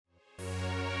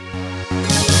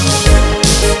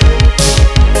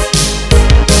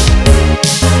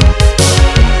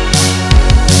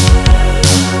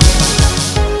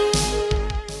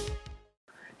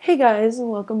guys, and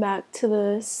welcome back to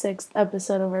the sixth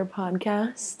episode of our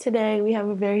podcast. Today we have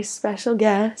a very special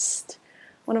guest,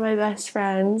 one of my best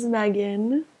friends,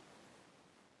 Megan.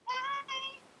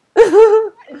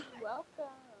 Oh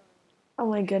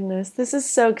Welcome. my goodness, this is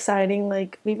so exciting.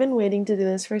 We've been waiting to do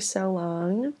this for so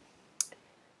long.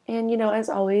 And as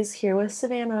always, here with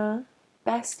Savannah,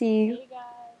 bestie. Hey guys.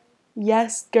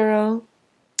 Yes, girl.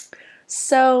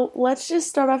 So let's just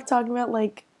start off talking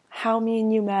about how me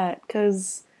and you met,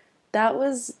 because that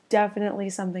was definitely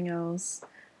something else.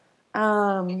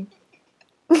 Um,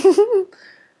 do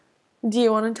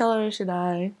you want to tell her or should I?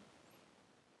 I mean,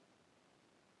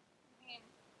 we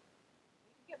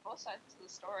can get both sides of the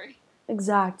story.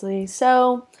 Exactly.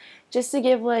 So, just to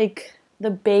give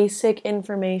the basic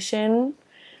information,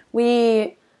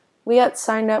 we got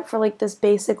signed up for this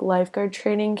basic lifeguard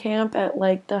training camp at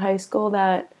the high school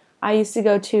that I used to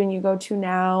go to and you go to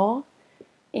now.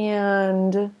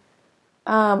 And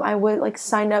I would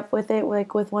signed up with it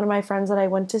with one of my friends that I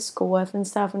went to school with and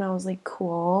stuff, and I was like,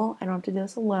 cool, I don't have to do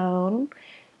this alone.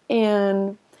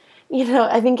 And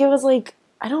I think it was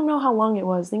I don't know how long it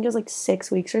was. I think it was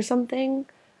 6 weeks or something.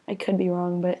 I could be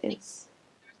wrong, but it's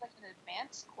There's an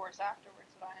advanced course afterwards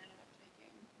that I ended up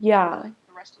taking. yeah. For,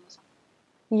 the rest of the summer.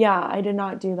 Yeah, I did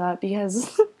not do that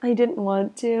because I didn't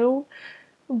want to,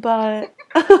 but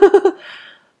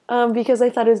because I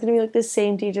thought it was gonna be the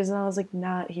same teachers, and I was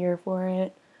not here for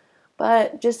it.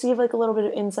 But just to give a little bit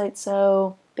of insight,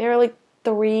 so there were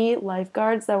three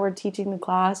lifeguards that were teaching the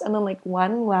class, and then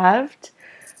one left,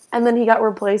 and then he got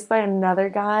replaced by another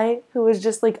guy who was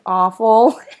just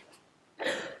awful,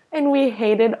 and we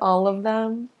hated all of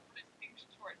them. It's pink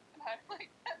shorts, and I'm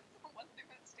that's the one thing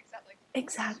that sticks out.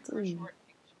 Exactly. Super short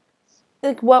pink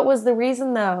shorts. What was the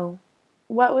reason though?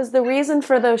 What was the reason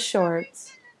for those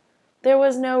shorts? There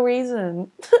was no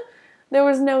reason. There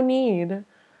was no need.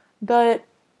 But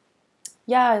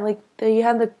yeah, they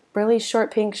had the really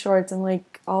short pink shorts and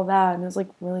all that, and it was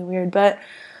really weird. But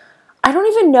I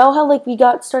don't even know how we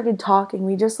got started talking.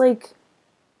 We just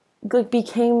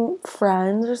became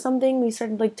friends or something. We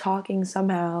started talking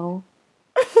somehow.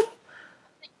 I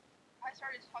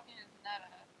started talking to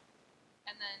Netta,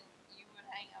 and then you would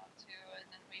hang out too, and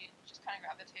then we just kind of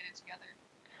gravitated together.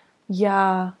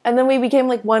 Yeah. And then we became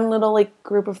one little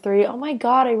group of three. Oh my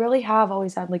god, I really have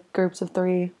always had groups of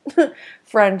three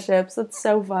friendships. That's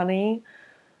so funny.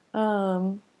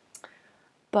 Um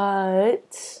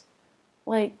but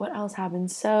what else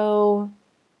happened? So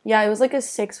yeah, it was a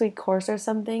 6-week course or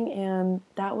something, and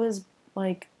that was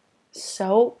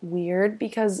so weird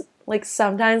because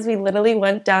sometimes we literally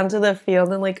went down to the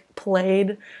field and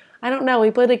played. I don't know,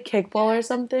 we played a kickball or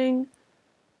something.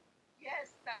 Yes,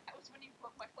 that was when you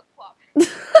broke my flip flop.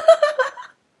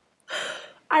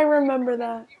 I remember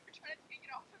that. You were trying to take it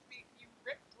off of me. You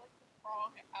ripped the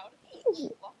prong out of the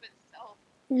flip flop itself.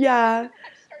 Yeah. And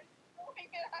I started throwing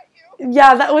it at you.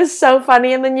 Yeah, that was so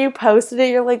funny. And then you posted it.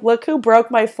 You're like, look who broke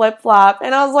my flip flop.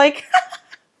 And I was like,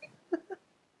 Yeah,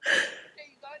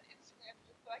 you got an Instagram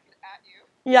just so I could at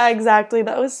you. yeah, exactly.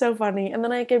 That was so funny. And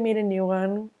then I made a new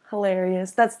one.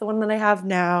 Hilarious. That's the one that I have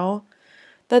now.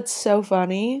 That's so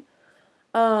funny.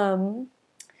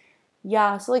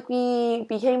 Yeah, so we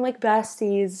became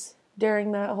besties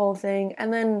during that whole thing.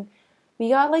 And then we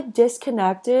got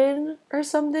disconnected or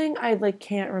something. I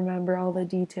can't remember all the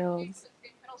details.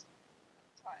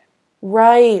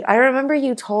 Right. I remember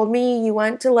you told me you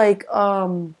went to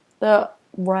the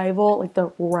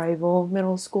rival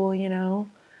middle school,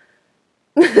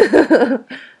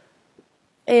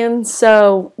 And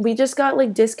so we just got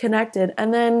disconnected,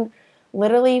 and then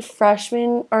literally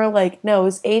freshman or no, it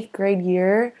was 8th grade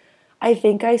year. I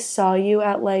think I saw you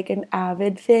at an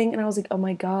Avid thing, and I was like, "Oh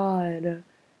my god.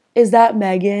 Is that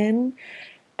Megan?"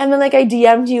 And then I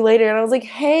DM'd you later, and I was like,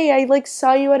 "Hey, I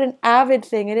saw you at an Avid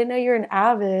thing. I didn't know you were an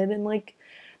Avid." And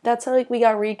that's how we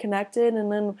got reconnected,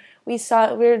 and then we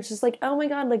were just "Oh my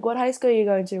god, what high school are you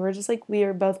going to?" We're just we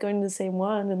were both going to the same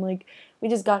one, and we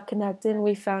just got connected, and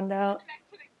we found out.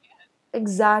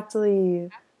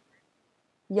 Exactly.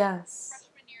 Yes.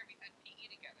 Freshman year we had PE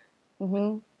together.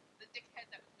 Mhm. The dickhead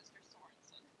that was Mr.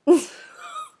 Sorensen.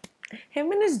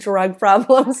 Him and his drug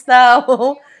problems,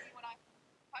 though. When I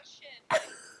concussion,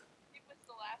 it was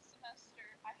the last semester.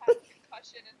 I had a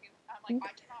concussion, and I'm like,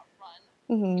 I cannot run.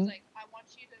 He's like, I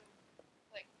want you to,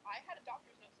 I had a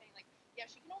doctor's note saying yeah,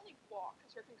 she can only walk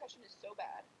because her concussion is so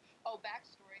bad. Oh,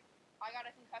 backstory, I got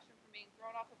a concussion from being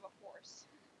thrown off of a horse.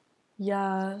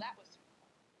 Yeah. So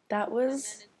that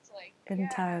was and then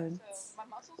it's intense. Yeah, so my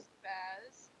muscles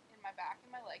spaz in my back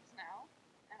and my legs now,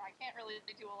 and I can't really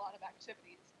do a lot of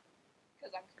activities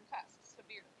because I'm concussed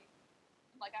severely.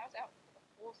 I was out for the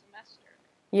whole semester.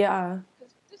 Yeah.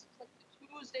 Because this was like the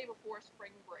Tuesday before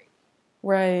spring break.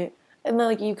 Right. And then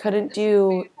like you couldn't This year do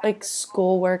we had like to go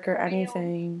schoolwork or fail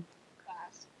anything.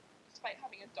 class despite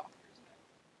having a doctor's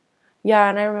note. Yeah,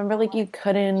 and I remember like you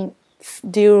couldn't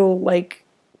do like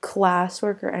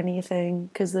classwork or anything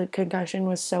because the concussion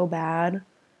was so bad.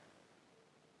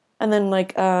 And then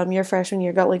like your freshman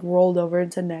year got like rolled over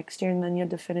into next year and then you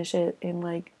had to finish it in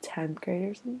like 10th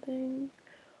grade or something.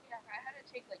 Yeah, I had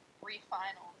to take like 3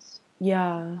 finals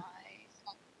Yeah, my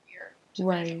sophomore year to finish up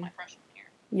right. my freshman year.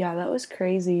 Yeah, that was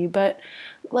crazy. But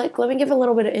like let me give a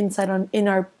little bit of insight on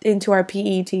into our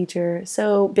PE teacher.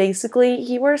 So basically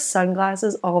he wore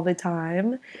sunglasses all the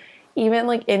time, even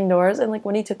like indoors, and like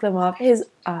when he took them off, his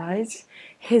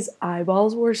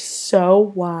eyeballs were so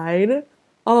wide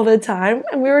all the time.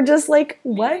 And we were just like,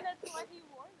 Maybe what? that's why he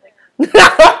wore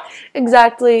them.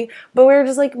 Exactly. But we were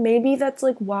just like, maybe that's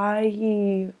like why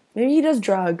maybe he does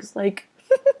drugs. Like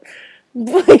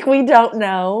like we don't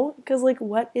know because like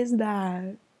what is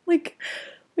that? Like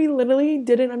we literally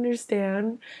didn't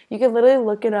understand. You could literally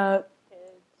look it up. Kids.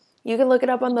 You can look it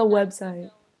up on the Well, the website.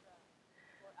 don't drugs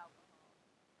or alcohol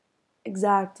or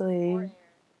Exactly. air.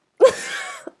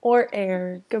 Or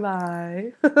air.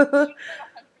 Goodbye. Did you know that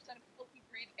 100% of people who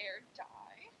breathe air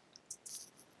die?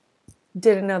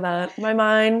 Didn't know that. My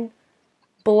mind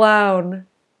blown.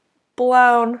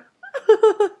 Blown.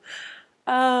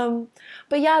 um,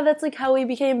 but yeah, that's like how we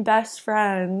became best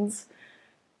friends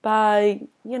by,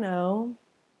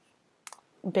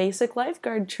 basic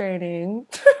lifeguard training.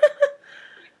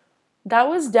 That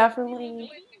was definitely Maybe you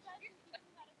guys should keep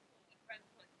him at a school. Friends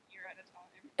for like a year at a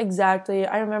time. exactly.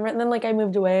 I remember, and then like I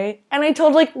moved away, and I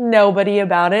told like nobody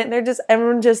about it. And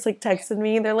everyone just like texted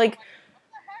me. They're like, What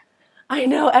the heck? I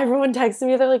know everyone texted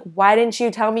me. They're like, why didn't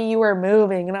you tell me you were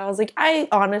moving? And I was like, I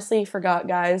honestly forgot,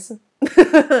 guys.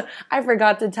 I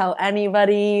forgot to tell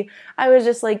anybody. I was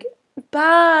just like,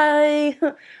 bye.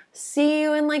 See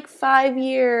you in like 5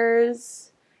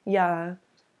 years. Yeah.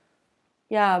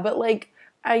 Yeah. But like,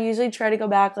 I usually try to go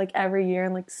back like every year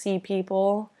and like see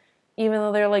people, even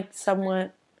though they're like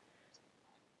somewhat,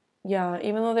 yeah,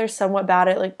 even though they're somewhat bad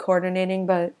at like coordinating,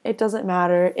 but it doesn't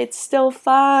matter. It's still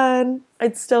fun.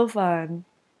 It's still fun.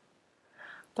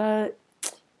 But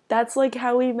that's like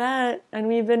how we met, and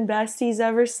we've been besties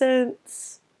ever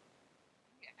since.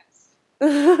 Yes.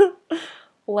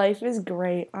 Life is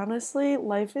great. Honestly,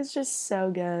 life is just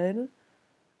so good.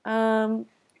 Um,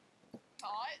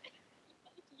 Not.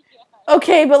 Yeah.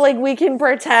 okay, but like we can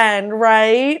pretend,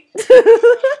 right?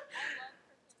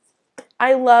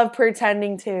 I love pretending. I love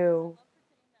pretending too. I love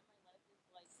pretending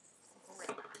that my life is like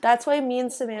great. That's why me and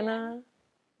Because then Savannah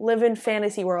live in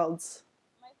fantasy worlds.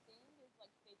 my thing is like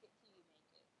fake it till you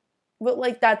make it. But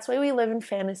like that's why we live in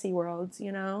fantasy worlds.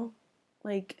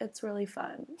 Like it's really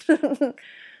fun.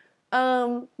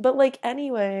 But like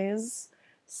anyways,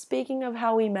 speaking of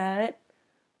how we met,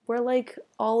 we're like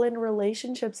all in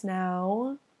relationships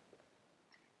now.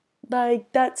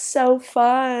 Like that's so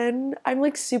fun. I'm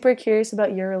like super curious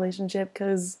about your relationship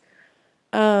cuz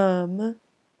um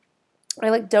I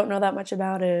like don't know that much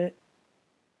about it.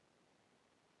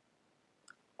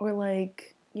 Or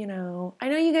like, I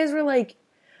know you guys were like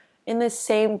in the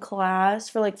same class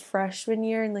for like freshman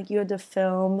year and like you had to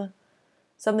film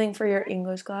something for your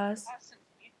English class. Class since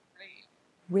 8th grade.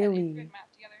 We had 8th grade Really?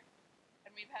 math together,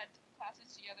 and we've had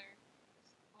classes together,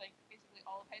 like basically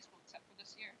all of high school except for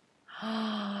this year.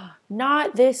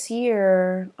 Not this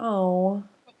year. Oh.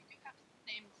 But we do have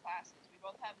the same classes. We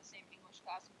both have the same English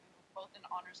class, and we were both in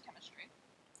honors chemistry.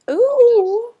 But we just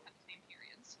Ooh. have the same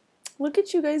periods. Look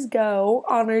at you guys go.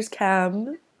 Honors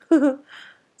chem.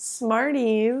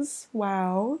 Smarties.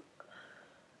 Wow.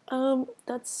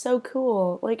 That's so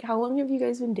cool. Like, how long have you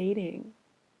guys been dating?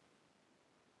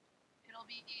 It'll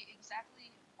be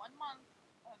exactly 1 month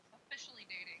of officially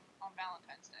dating on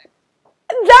Valentine's Day.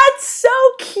 That's so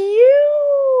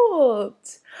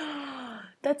cute.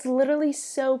 That's literally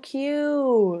so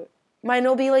cute. Mine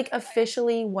will be like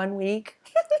officially 1 week.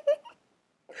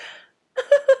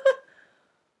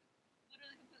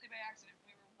 Literally completely by accident.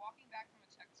 We were walking back from a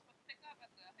textbook pickup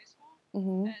at the high school,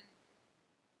 Hmm. and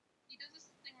he does this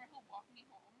thing where he'll walk me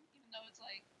home, even though it's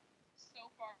like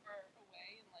so far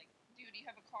away. And like, dude, you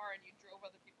have a car and you drove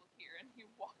other people here, and he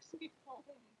walks me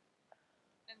home.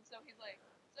 And so he's like,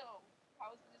 so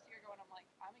how's this year going? I'm like,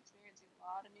 I'm experiencing a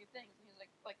lot of new things. And he's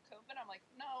like COVID? I'm like,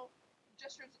 no.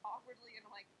 Gestures awkwardly, and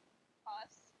I'm like,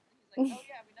 us. And he's like, oh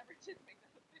yeah, we never did make that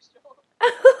official.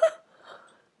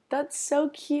 That's so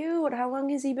cute. How long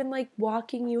has he been like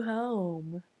walking you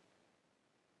home?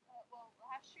 Well,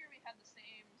 last year we had the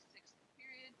same sixth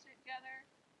period together,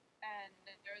 and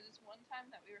there was this one time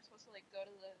that we were supposed to like go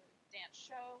to the dance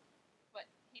show, but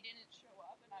he didn't show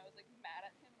up, and I was like mad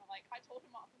at him. And like I told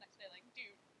him off the next day, like,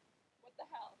 dude, what the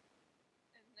hell?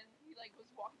 And then he like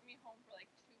was walking me home for like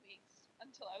 2 weeks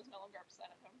until I was no longer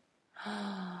upset at him.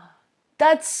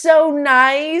 That's so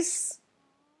nice.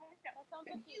 Yeah, that sounds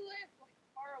like he lived like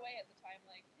far away at the time.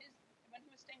 Like when he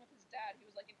was staying with his dad, he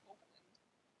was like in Oakland.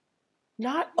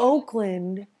 Not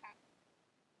Oakland.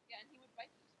 Yeah, and he would bike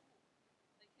to school.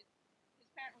 Like his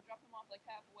parent would drop him off like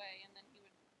halfway, and then he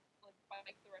would like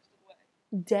bike the rest of the way.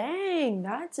 Dang,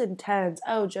 that's intense.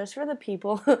 Oh, just for the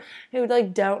people who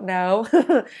like don't know.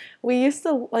 I used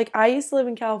to live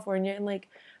in California, and like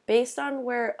based on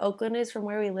where Oakland is from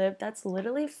where we live, that's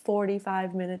literally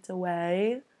 45 minutes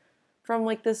away from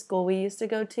like the school we used to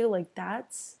go to. Like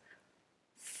that's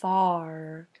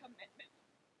far. Commitment.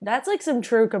 That's like some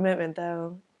true commitment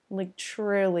though. Like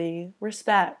truly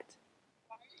respect.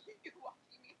 Why are you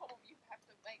walking me home? You have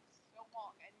to bike so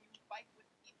long, and you bike with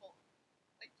people.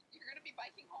 Like you're gonna be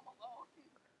biking home alone.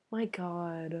 My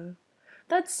God.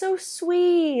 That's so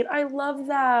sweet. I love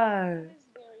that. That is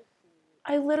very sweet.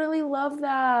 I literally love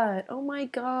that. Oh my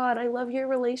God. I love your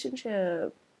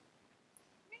relationship.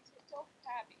 It makes me so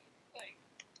happy. Like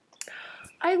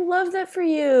I love that for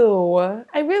you.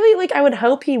 I really I would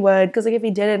hope he would, because like if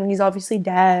he didn't, he's obviously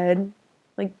dead.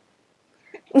 Like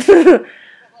but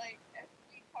like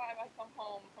every time I come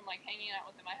home from like hanging out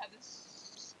with him, I have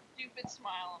this stupid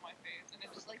smile on my face, and it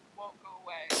just like won't go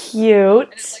away. Cute.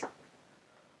 And it's like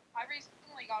I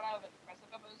recently got out of a depressive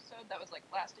episode that was like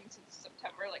lasting since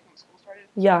September, like when school started.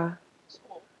 Yeah.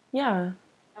 School. Yeah.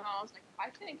 And I was like, I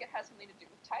think it has something to do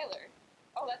with Tyler.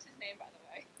 Oh, that's his name, by the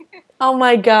way. Oh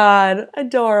my God.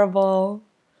 Adorable.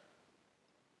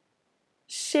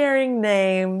 Sharing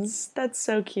names. That's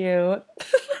so cute.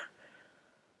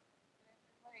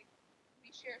 Like,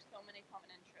 we share so many common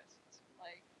interests.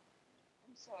 Like,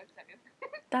 I'm so excited.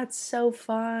 That's so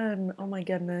fun. Oh my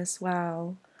goodness.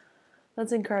 Wow.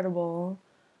 That's incredible.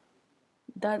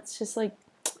 That's just like,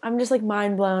 I'm just like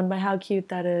mind blown by how cute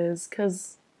that is.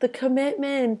 Because the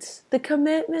commitment.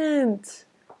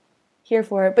 Here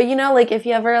for it. But you know, like if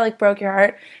you ever like broke your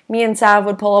heart, me and Sav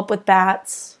would pull up with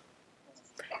bats.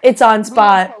 It's on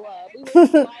spot. We would fly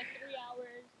 3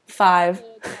 hours. 5.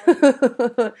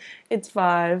 to It's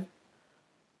 5.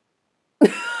 I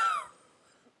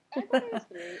thought it was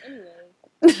 3.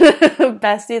 Anyway.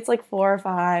 Bestie, it's like 4 or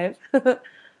 5. Okay.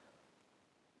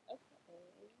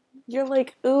 You're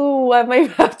like, ooh, I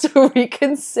might have to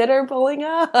reconsider pulling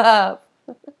up.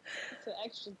 It's an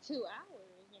extra 2 hours.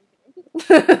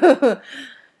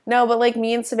 No, but like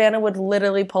me and Savannah would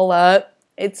literally pull up.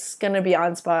 It's gonna be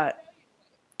on spot.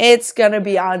 It's gonna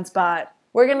be on spot.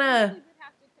 We're gonna. If we did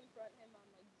have to confront him on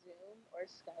like Zoom or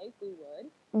Skype, we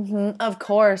would. Of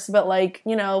course, but like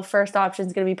you know, first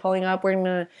option's gonna be pulling up. We're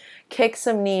gonna kick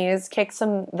some knees, kick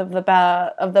some of the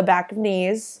back of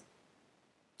knees.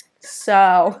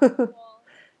 So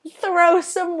throw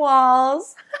some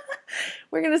walls.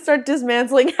 We're gonna start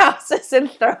dismantling houses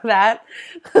and throw that.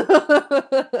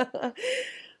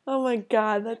 Oh my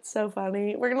God, that's so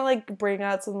funny. We're gonna like bring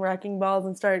out some wrecking balls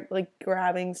and start like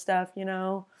grabbing stuff, you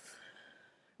know?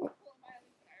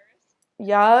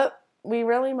 Yup, we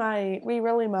really might.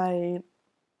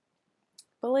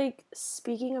 But like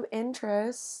speaking of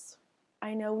interests,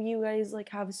 I know you guys like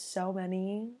have so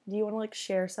many. Do you want to like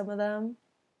share some of them?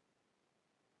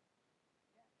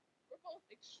 We're both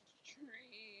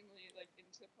extremely like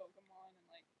into Pokemon, and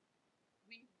like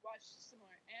we watch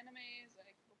similar animes,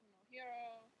 like Boku no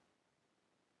Hero.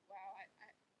 Wow, I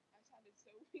sounded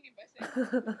so weak by saying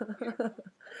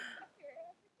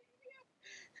Hero.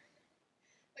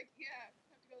 Like yeah,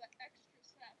 have to go that extra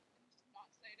step and just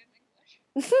not say it in English.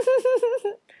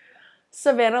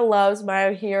 Savannah loves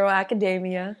My Hero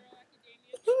Academia. Hero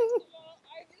Academia. First of all,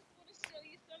 I just want to show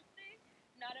you something.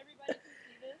 Not everybody can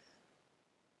see this.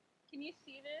 Can you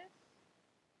see this?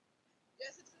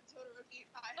 Yes, it's the Todoroki.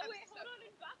 Oh wait, hold on.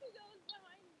 And Bakugo is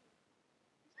behind me.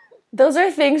 Those are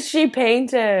things she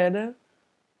painted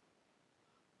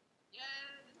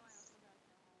Yes.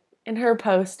 in her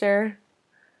poster.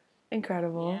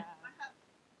 Incredible. Yeah. I have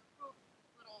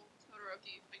little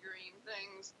Todoroki figurine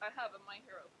things. I have a My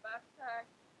Hero backpack.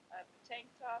 I have a tank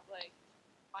top. Like,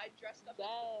 I dressed up as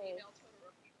the female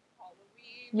Todoroki for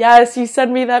Halloween. Yes, you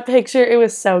sent me that picture. It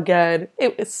was so good.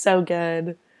 It was so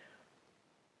good.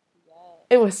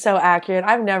 It was so accurate.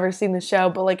 I've never seen the show,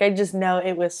 but like I just know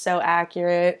it was so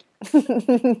accurate.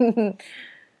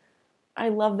 I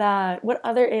love that. What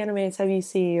other animes have you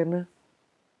seen?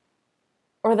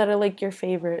 Or that are like your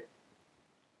favorite?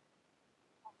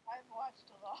 I've watched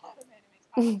a lot of animes.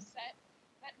 I'm upset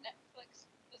that Netflix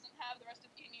doesn't have the rest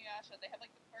of Inuyasha. They have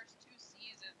like the first 2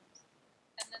 seasons.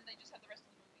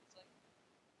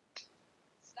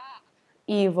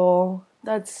 evil.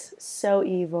 That's so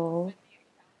evil. the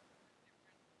account for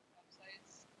different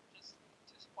websites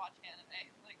just to watch anime,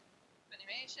 like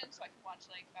animation. So I can watch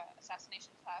like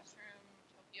Assassination Classroom,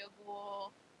 Tokyo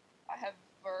Ghoul. I have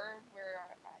Verve, where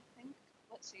I think,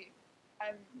 let's see,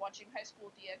 I'm watching High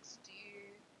School DxD.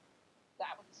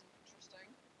 That one's interesting.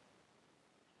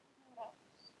 What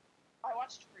else? I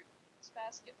watched Fruits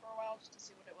Basket for a while just to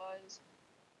see what it was.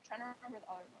 I'm trying to remember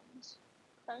the other ones.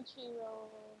 Crunchyroll.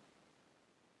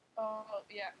 Oh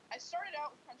yeah, I started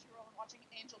out with Crunchyroll and watching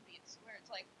Angel Beats, where it's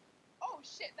like, oh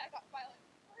shit, that got violent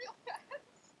real fast.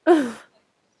 Like,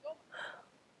 so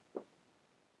much.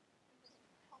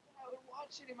 I would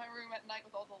watch it in my room at night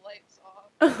with all the lights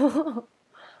off.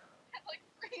 At like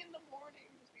 3 in the morning,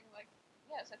 just being like,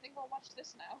 yes, I think I'll watch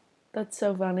this now. That's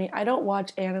so funny. I don't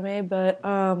watch anime, but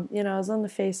you know, I was on the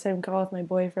FaceTime call with my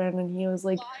boyfriend and he was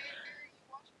like, Liar, you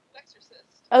watch Blue Exorcist.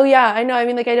 "Oh yeah, I know. I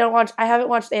mean, like I haven't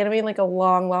watched anime in like a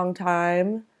long, long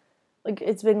time. Like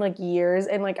it's been like years."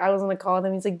 And like I was on the call with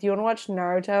him. He's like, "Do you want to watch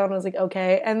Naruto?" And I was like,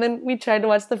 "Okay." And then we tried to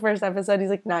watch the first episode. He's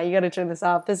like, "Nah, you got to turn this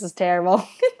off. This is terrible."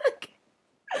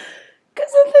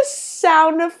 Because of the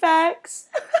sound effects.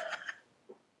 Wait,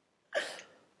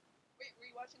 were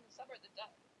you watching the sub or the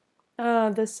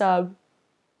dub? The sub.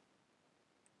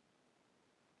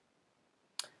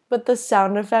 But the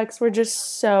sound effects were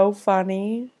just so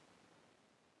funny.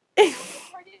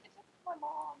 Party with my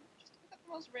mom, just to pick up the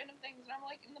most random things, and I'm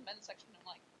like in the men's section, I'm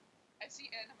like, I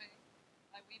see anime.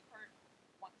 We've heard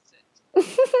one sit. So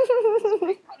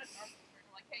I got a Naruto shirt.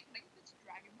 I'm like, hey, can I get this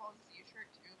Dragon Ball Z shirt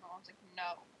too? My mom's like,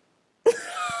 no.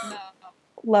 No.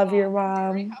 Love your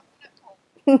already mom. have one at home.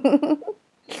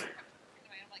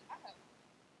 Anyway, I'm like, I have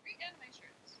 3 anime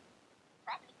shirts.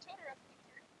 Crop Totoro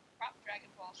shirt, crop Dragon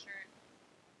Ball shirt,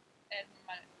 and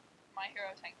my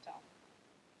Hero tank top.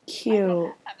 I Cute.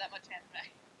 don't have that much anime.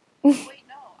 Wait,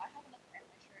 no, I have another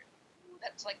anime shirt.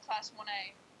 That's like class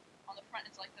 1A. On the front,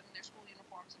 it's like them in their school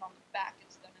uniforms, and on the back,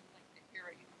 it's them in like their hero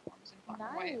uniforms in black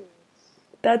and white.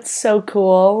 That's so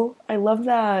cool. I love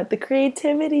that. The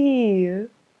creativity.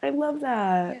 I love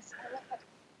that. Yes, I love that.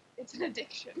 It's an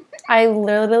addiction. I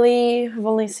literally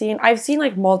have I've seen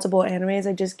like multiple animes.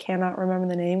 I just cannot remember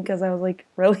the name because I was like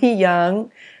really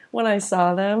young when I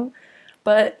saw them.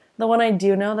 But the one I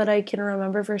do know that I can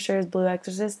remember for sure is Blue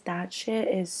Exorcist. That shit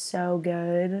is so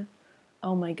good.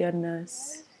 Oh my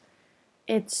goodness.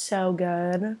 It's so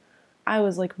good. I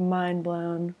was like mind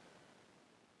blown.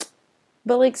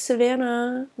 But like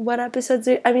Savannah, what episodes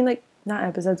are, I mean like not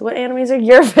episodes, what animes are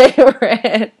your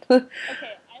favorite? Okay,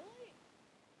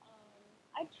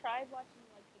 I tried watching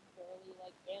like the girly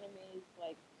like animes,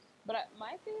 like, but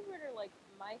my favorite are like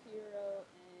My Hero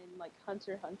and like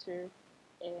Hunter x Hunter,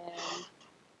 and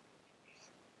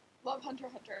Love Hunter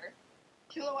x Hunter.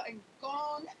 Killua and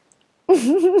Gong.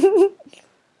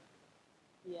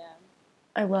 yeah.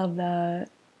 I love that.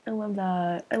 I love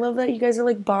that. I love that you guys are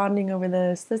like bonding over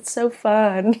this. That's so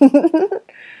fun.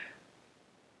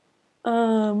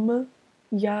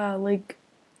 Yeah, like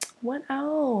what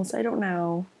else? I don't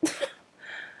know.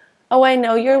 Oh, I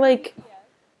know you're like BTS?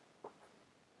 Oh,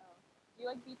 do you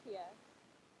like BTS?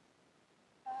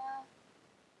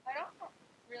 I don't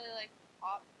really like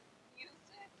pop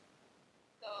music,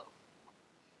 so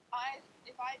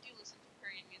if I do listen to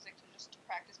Korean music to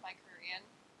practice my Korean,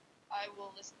 I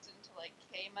will listen to like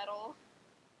K-metal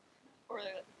or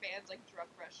bands like Drug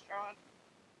Restaurant.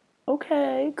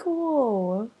 okay,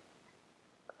 cool.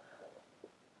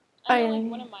 I know,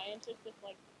 like, one of my interests is,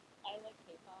 like, I like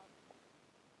K-pop.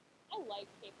 I like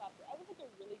K-pop. I was, like, a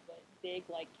really big,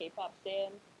 like, K-pop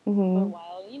stan for a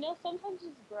while. You know, sometimes you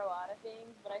just grow out of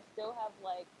things, but I still have,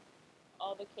 like,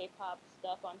 all the K-pop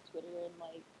stuff on Twitter, and,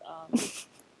 like,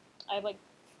 I have, like,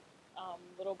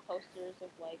 little posters of,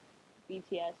 like,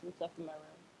 BTS and stuff in my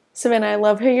room. Savannah, I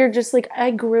love how you're just like, I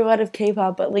grew out of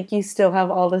K-pop, but like you still have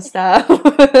all the stuff.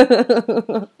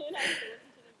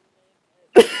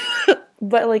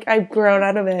 But like I've grown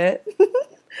out of it. Yeah.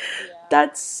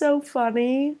 That's so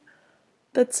funny.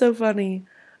 That's so funny.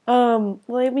 Well,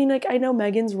 I mean, like I know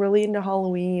Megan's really into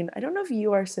Halloween. I don't know if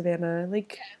you are, Savannah.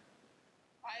 Like, Yeah.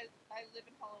 I live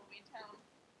in Halloween Town.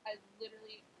 I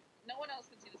literally, no one else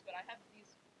can see this, but I have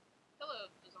these pillows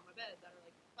on my bed that are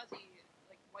like fuzzy,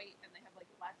 like white, and they have like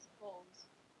black skulls.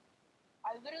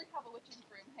 I literally have a witch's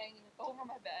broom hanging over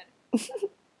my bed.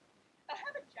 I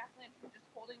have a jack-o'-lantern just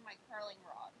holding my curling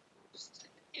rod, just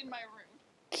in my room.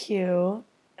 cute.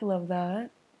 I love that.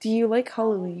 Do you like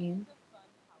Halloween? It's a fun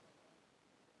holiday.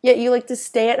 Yeah, you like to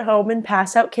stay at home and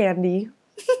pass out candy.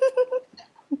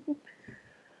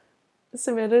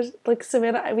 Savannah,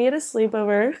 we had a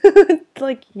sleepover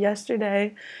like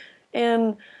yesterday,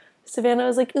 and Savannah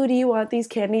was like, ooh, do you want these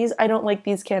candies? I don't like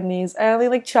these candies. I only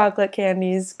like chocolate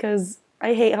candies because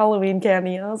I hate Halloween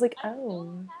candy. And I was like, I still oh,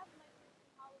 have my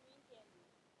Halloween candy.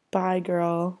 bye,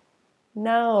 girl. I have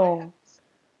No. Halloween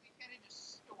candy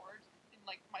just stored in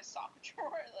like my sock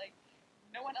drawer. Like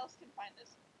no one else can find this.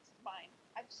 This is mine.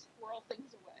 I just squirrel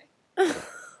things away.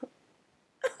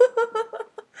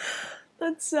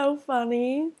 That's so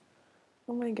funny.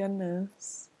 Oh my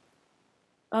goodness.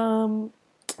 Um,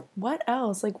 what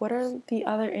else? Like, what are the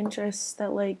other interests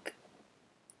that like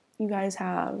you guys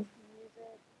have?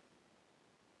 Music.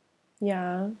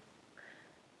 Yeah.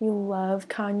 You love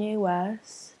Kanye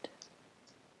West.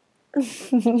 Love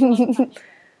Kanye West.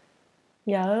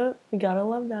 Yeah, we gotta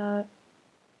love that.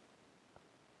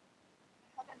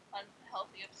 I have an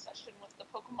unhealthy obsession with the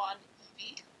Pokemon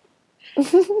Eevee.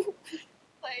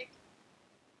 Like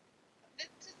this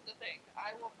is the thing.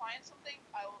 I will find something.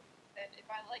 And if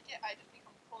I like it, I just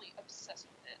become fully obsessed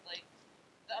with it. Like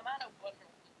the amount of Wonder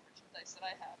Woman merchandise that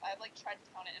I have, I've like tried to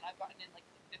count it, and I've gotten in like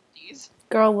the 50s.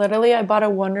 Girl, literally, I bought a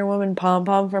Wonder Woman pom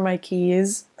pom for my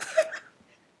keys.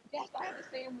 Yes, I have the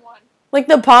same one. Like,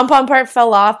 the pom pom part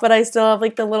fell off, but I still have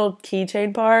like the little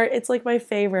keychain part. It's like my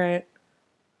favorite.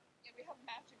 Yeah, we have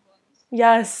matching ones.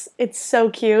 Yes, it's so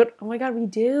cute. Oh my god, we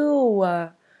do.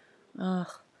 Ugh.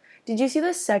 Did you see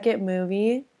the second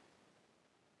movie?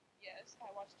 Yes, I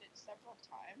watched it several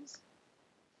times.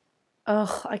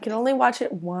 Ugh, I could only watch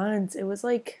it once. It was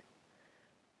like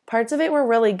parts of it were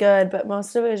really good, but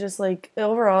most of it was just like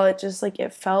overall it just like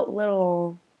it felt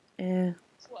little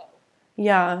Slow.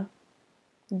 Yeah,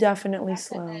 definitely At the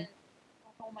slow. end,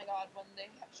 oh my god, when they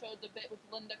showed the bit with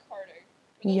Linda Carter.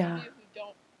 For those Yeah. of you who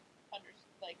don't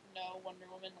know Wonder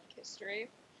Woman like history,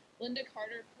 Linda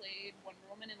Carter played Wonder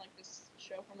Woman in like this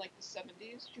show from like the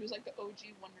 70s. She was like the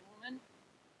OG Wonder Woman,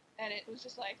 and it was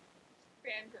just like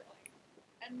fangirling.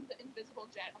 And the invisible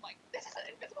jet, I'm like, this is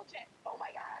an invisible jet. Oh my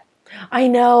god. I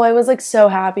know. I was like so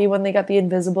happy when they got the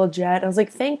invisible jet. I was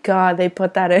like, thank God they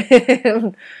put that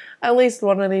in at least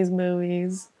one of these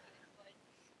movies.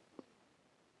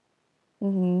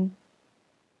 Mhm.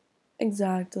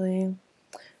 Exactly.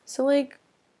 So like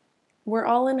we're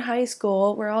all in high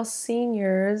school. We're all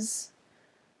seniors.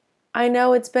 I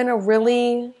know it's been a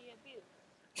really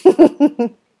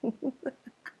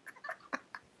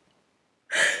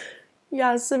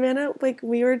Yeah, Savannah, like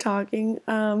we were talking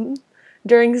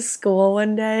during school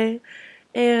one day,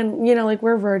 and you know, like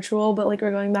we're virtual, but like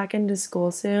we're going back into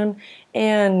school soon.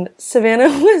 And Savannah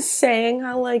was saying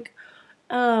how like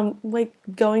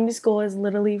going to school is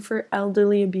literally for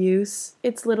elderly abuse.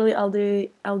 It's literally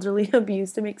elderly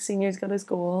abuse to make seniors go to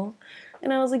school.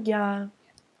 And I was like, yeah,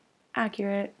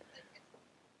 accurate. It's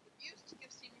abuse to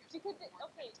give seniors Because more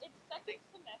okay, it's second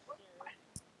semester.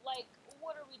 Like,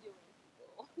 what are we doing,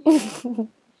 people? You know?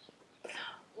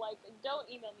 Like, don't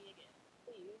email me again,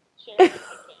 please. Share my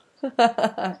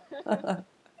account.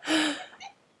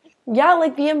 Yeah,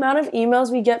 like the amount of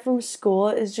emails we get from school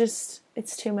is just,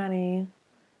 it's too many.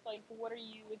 Like, what are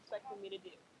you expecting me to do?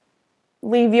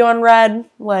 Leave you on red,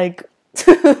 like.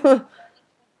 email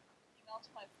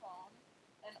to my phone,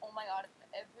 and oh my god,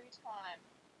 every time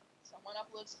someone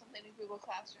uploads something to Google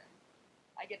Classroom,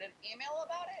 I get an email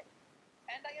about it,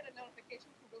 and I get a notification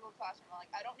from Google Classroom. I'm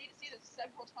like, I don't need to see this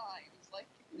several times. Like,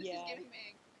 this is giving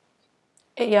me.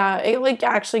 Yeah, it like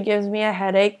actually gives me a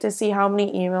headache to see how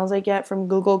many emails I get from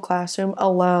Google Classroom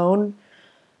alone.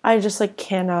 I just like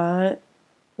cannot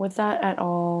with that at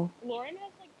all. Lauren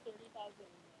has like 30,000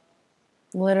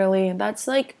 emails. Literally, that's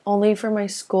like only for my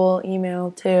school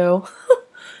email too.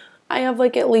 I have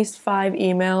like at least 5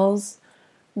 emails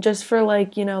just for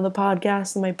like, you know, the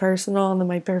podcast and my personal and then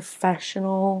my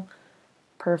professional,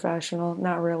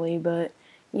 not really, but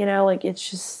you know, like it's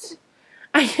just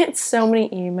I get so many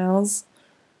emails.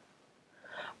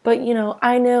 But you know,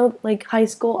 I know like high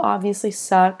school obviously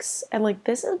sucks and like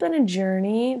this has been a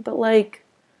journey, but like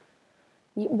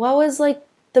what was like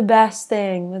the best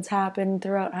thing that's happened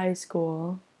throughout high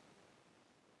school?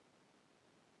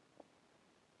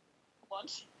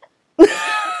 Lunch.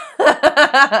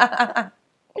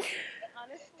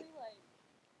 Honestly, like,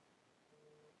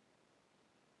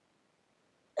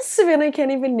 Savannah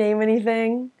can't even name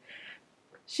anything.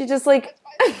 She just like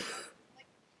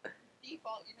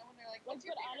Default, you know, when they're like, what's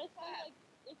your favorite honestly, class?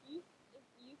 like, if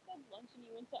you said lunch and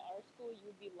you went to our school, you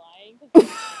would be lying because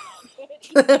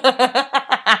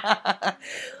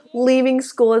leaving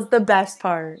school is the best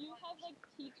part. You have like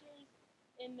teachers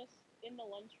in the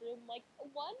lunchroom, like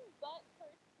one butt per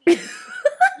seat.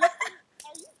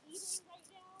 Are you eating right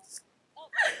now?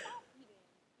 Stop eating.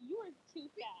 You are too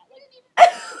fat. Like,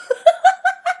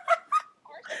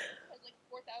 Our school has like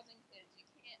 4,000 kids. We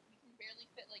can barely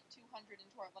fit like 2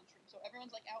 to our lunchroom. So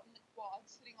everyone's like out in the quad,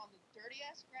 sitting on the dirty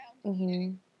ass ground Mm-hmm.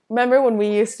 eating. Remember when we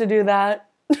used to do that?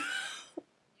 Yeah.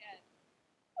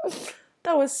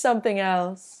 That was something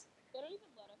else. They don't even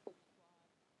let us in the quad.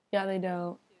 Yeah, they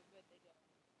don't. They used to, but they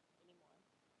don't anymore.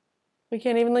 We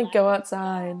can't even like go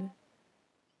outside. And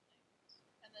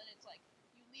then it's like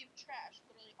you leave trash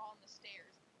literally on the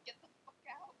stairs. Get the fuck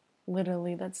out.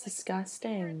 Literally, that's Like,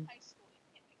 disgusting. you're in high school. You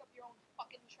can't pick up your own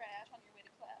fucking trash on your way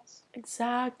to class.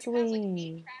 Exactly. You have like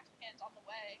 8 trash cans on the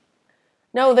way.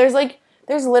 No,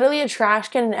 there's literally a trash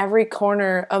can in every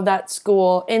corner of that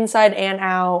school, inside and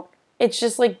out. It's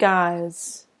just like,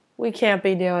 guys, we can't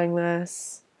be doing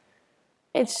this.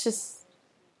 It's just,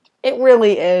 it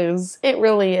really is. It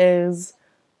really is.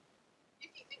 If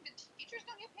you think the teachers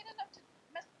don't get paid enough to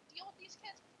deal with these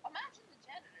kids, imagine the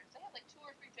janitors. They have like 2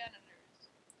 or 3 janitors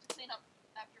to clean up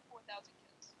after 4,000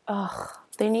 kids. Ugh,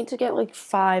 they need to get like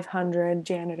 500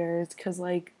 janitors because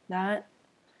like that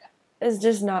is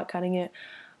just not cutting it.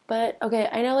 But okay,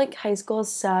 I know like high school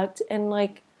sucked, and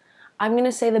like I'm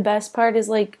gonna say the best part is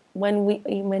like when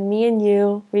me and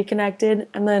you reconnected,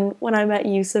 and then when I met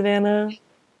you, Savannah.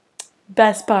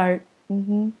 Best part.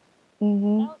 Mhm.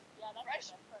 Mhm.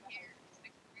 Freshman year,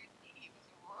 6th grade PE was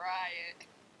a riot.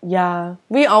 Yeah,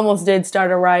 we almost did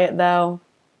start a riot though.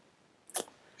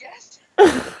 Yes.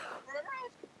 Remember I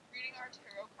was reading our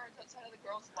tarot cards outside of the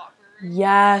girls' locker room?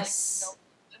 Yes. For, like,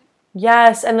 no reason?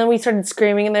 Yes, and then we started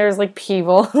screaming, and there was like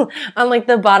people on like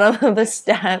the bottom of the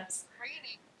steps.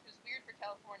 Raining, which is weird for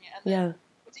California. And then Yeah.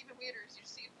 what's even weirder is you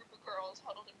see a group of girls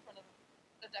huddled in front of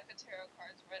the deck of tarot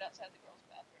cards right outside the girls'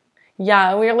 bathroom.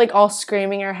 Yeah, we were like all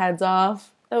screaming our heads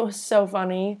off. That was so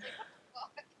funny.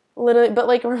 Literally, but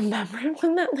like remember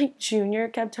when that like junior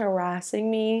kept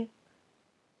harassing me?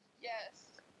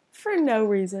 Yes. For no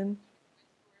reason.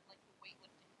 We were in, like, the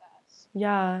weightlifting class.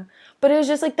 Yeah. But it was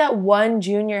just like that one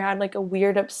junior had like a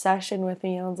weird obsession with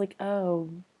me. And I was like, oh,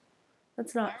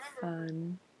 that's not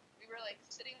fun. We were like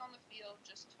sitting on the field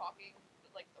just talking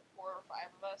with like the 4 or 5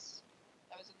 of us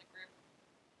that was in the group.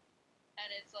 And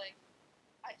it's like,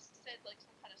 I said like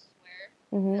some kind of swear.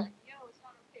 Mm-hmm. They're like, yo, it's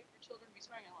not okay for children to be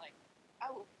swearing. I'm like, I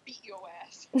will beat your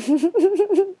ass.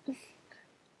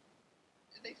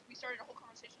 We started a whole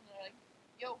conversation. And they're like,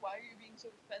 yo, why are you being so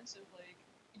defensive? Like,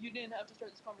 you didn't have to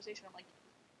start this conversation. I'm like,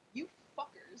 you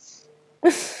fuckers.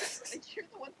 Like, you're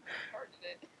the one who started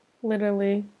it.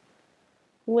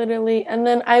 Literally. And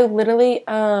then I literally,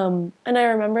 and I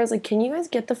remember I was like, can you guys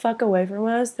get the fuck away from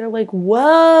us? They're like,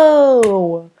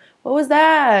 whoa, what was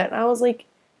that? And I was like,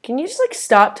 can you just like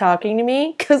stop talking to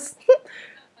me? Cause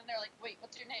And they're like, wait,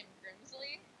 what's your name?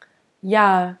 Grimsley?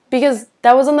 yeah, because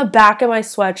that was on the back of my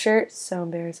sweatshirt. So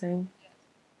embarrassing. Yes.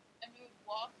 And we would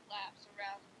walk laps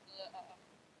around the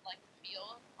like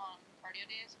field on cardio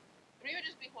days. And we would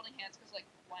just be holding hands because like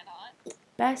why not?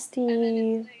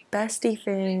 Bestie, Like, bestie they noticed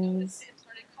things. it and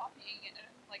started copying it and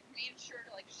like made sure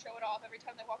to like show it off every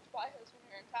time they walked by us when we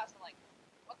were in class. I'm like,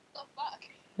 what the fuck?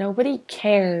 Nobody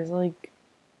cares. Like,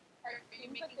 Are you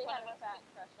making They fun have of a us? fat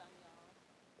crush on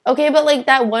y'all. okay, but like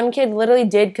that one kid literally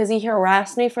did because he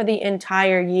harassed me for the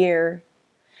entire year.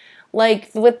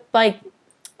 Like with like,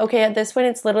 okay, at this point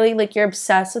it's literally like you're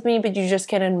obsessed with me, but you just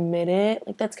can't admit it.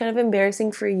 Like that's kind of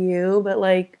embarrassing for you, but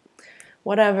like,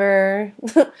 whatever.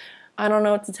 I don't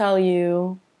know what to tell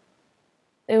you.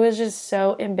 It was just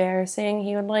so embarrassing.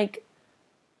 He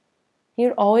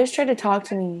would always try to talk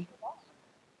to me.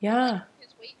 Yeah.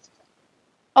 His weight's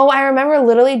Oh, I remember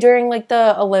literally during like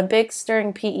the Olympics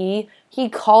during PE, he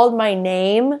called my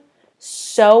name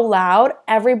so loud.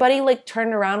 Everybody like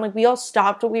turned around, like we all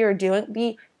stopped what we were doing.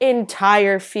 The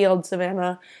entire field,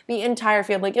 Savannah. The entire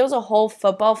field. Like it was a whole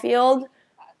football field.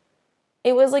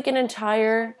 It was like an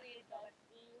entire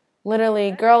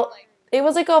literally, girl, it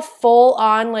was like a full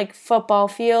on like football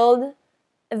field.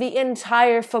 The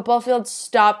entire football field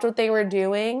stopped what they were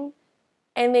doing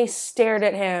and they stared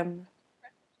at him.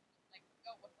 like,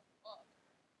 oh, what the fuck?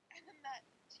 And then that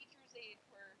teacher's aide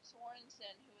for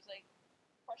Sorensen who was like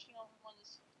crushing on one of the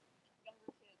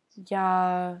younger kids.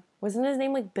 Yeah. Wasn't his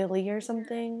name like Billy or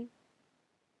something?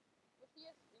 Was he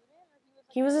a student or he was like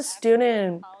He was an a actual,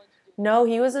 student. college student? No,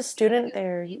 he was a student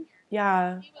there.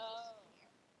 Yeah. He was a senior.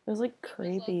 It was like He was,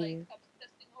 creepy. like,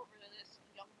 obsessing over this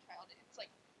young child. It's like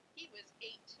he was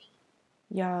 18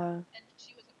 Yeah. and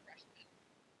she was a freshman.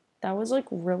 That was like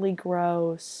really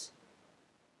gross.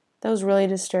 That was really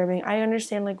disturbing. I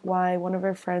understand like why one of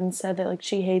her friends said that like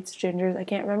she hates gingers. I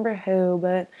can't remember who,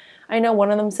 but I know one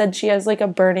of them said she has like a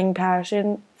burning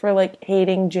passion for like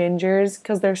hating gingers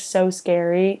because they're so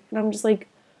scary. And I'm just like,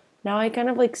 now I kind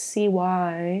of like see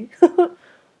why. All of them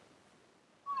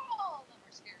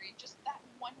are scary. Just that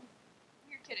one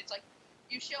weird kid. It's like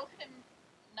You show him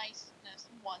niceness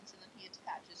once, and then he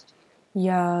attaches to you.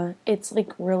 Yeah, it's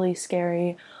like really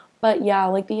scary. But yeah,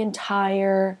 like the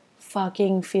entire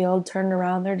fucking field turned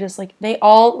around. They're just like, they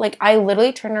all, like, I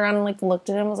literally turned around and like looked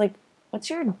at him. I was like, what's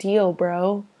your deal,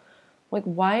 bro? Like,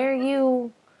 why are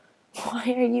you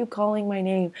calling my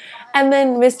name? And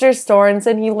then Mr.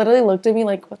 Sorensen, he literally looked at me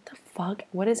like, what the fuck?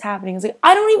 What is happening? I was like,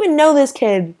 I don't even know this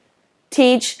kid.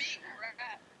 Teach.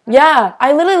 Yeah,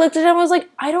 I literally looked at him. I was like,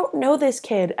 I don't know this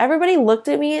kid. Everybody looked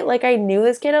at me like I knew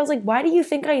this kid. I was like, why do you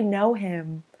think I know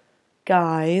him?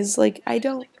 Guys, like, I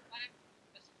don't.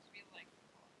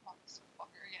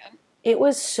 It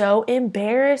was so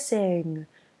embarrassing.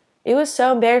 It was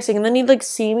so embarrassing. And then he'd like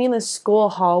see me in the school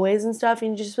hallways and stuff,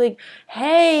 and he'd just be like,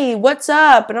 hey, what's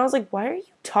up? And I was like, why are you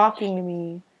talking to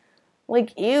me?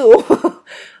 Like, ew.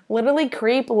 Literally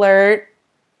creep alert.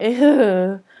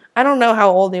 Ew. I don't know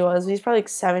how old he was. He's probably like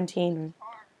 17.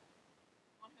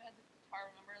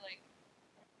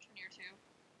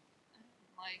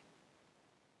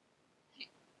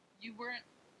 You weren't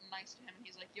nice to him, and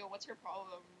he's like, yo, what's your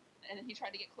problem? And then he tried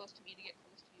to get close to me to get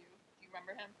close to you. Do you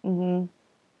remember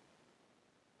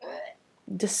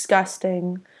him?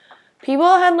 Disgusting. People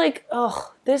had like,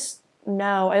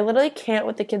 no, I literally can't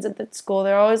with the kids at that school.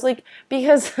 They're always like,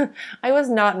 because I was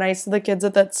not nice to the kids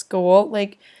at that school.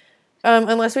 Like,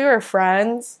 unless we were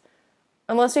friends,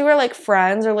 unless we were like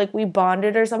friends or like we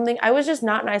bonded or something, I was just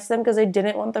not nice to them because I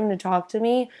didn't want them to talk to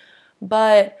me.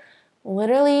 But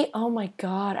literally, oh my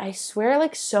God, I swear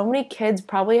like so many kids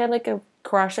probably had like a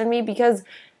crush on me because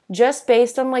just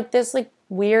based on like this like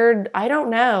weird, I don't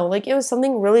know, like it was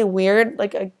something really weird.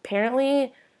 Like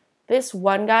apparently this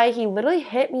one guy, he literally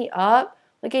hit me up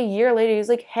like a year later. He was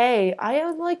like, hey, I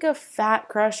have like a fat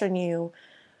crush on you.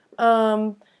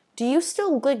 Do you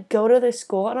still like go to this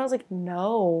school? And I was like,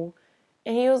 no.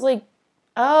 And he was like,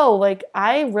 oh, like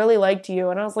I really liked you.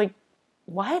 And I was like,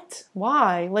 what?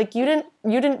 Why? Like you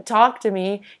didn't talk to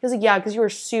me. He was like, yeah, because you were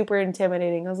super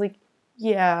intimidating. I was like,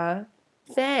 yeah,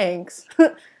 thanks.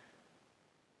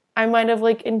 I might have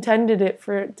like intended it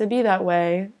for it to be that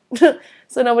way.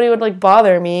 So nobody would like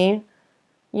bother me,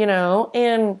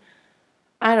 and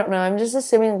I don't know, I'm just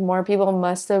assuming more people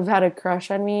must have had a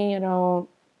crush on me. I don't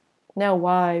know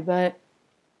why, but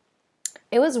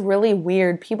it was really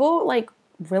weird. People like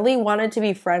really wanted to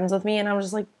be friends with me, and I was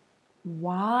just like,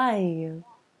 why?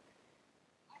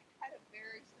 I had a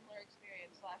very similar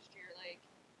experience last year. Like,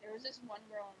 there was this one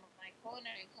girl in my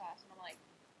culinary class, and I'm like,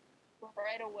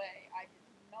 right away, I did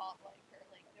not like her.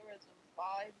 Like, there was a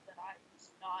vibe that I did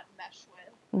not mesh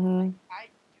with. Mm-hmm. Like, I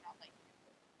do not like you.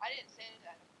 I didn't say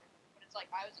that, but it's like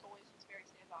I was always just very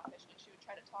standoffish. Like, she would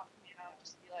try to talk to me, and I would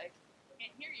just be like, I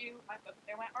can't hear you. I'm up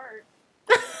there, my art.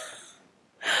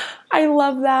 I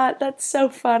love that. That's so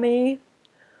funny.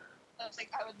 I was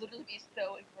like, I would literally be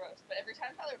so engrossed. But every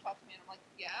time Tyler would talk to me, and I'm like,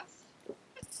 yes.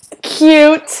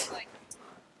 Cute. Like,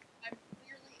 I'm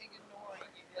clearly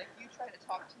ignoring you. Like, you try to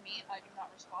talk to me, I do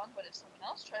not respond. But if someone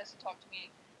else tries to talk to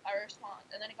me, I respond.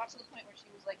 And then it got to the point where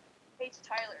she was like, hey,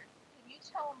 Tyler, can you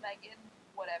tell Megan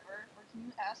whatever? Or can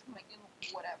you ask Megan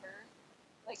whatever?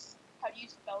 Like, how do you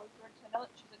spell it? I know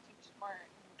that she's like super smart.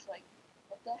 And it's like,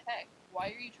 what the heck? Why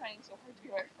are you trying so hard to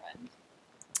be my friend?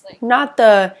 Like, not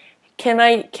the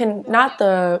not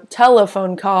the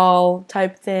telephone call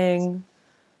type thing.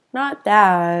 Not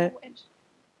that.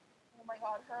 Oh my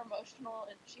God,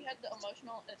 she had the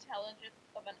emotional intelligence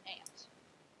of an ant.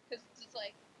 Because it's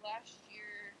like last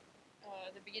year,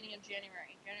 the beginning of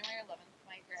January 11th,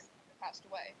 my grandfather passed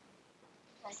away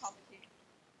from complications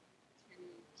to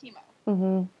chemo.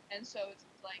 Mm-hmm. And so it's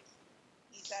like,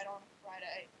 he died on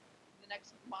Friday. The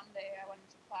next Monday, I went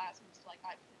into class and it's like,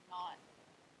 I could not,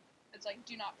 it's like,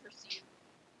 do not perceive.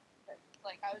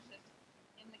 Like, I was just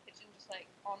in the kitchen, just like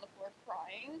on the floor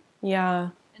crying.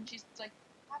 Yeah. And she's like,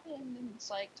 what happened? And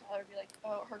it's like, Tyler would be like,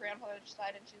 oh, her grandfather just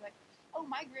died. And she's like, oh,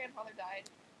 my grandfather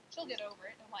died. She'll get over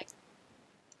it. And I'm like,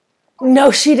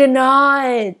 no, she did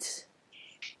not.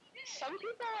 Some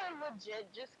people are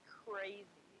legit just crazy.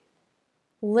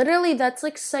 Literally, that's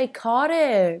like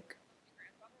psychotic.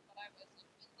 Grandfather that I was, he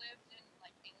lived in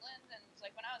like England, and it's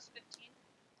like when I was 15,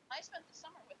 I spent the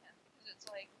summer with him because it's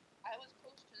like I was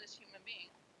close to this human being.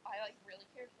 I like really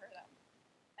cared for them,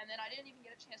 and then I didn't even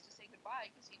get a chance to say goodbye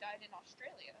because he died in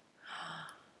Australia.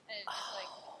 And it's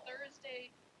like Thursday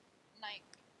night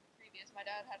previous, my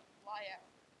dad had to fly out,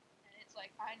 and it's like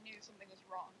I knew something was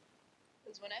wrong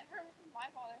because whenever my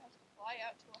father has to fly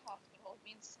out to a hospital, it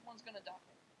means someone's gonna die.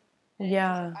 And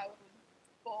yeah. I was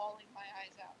bawling my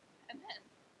eyes out. And then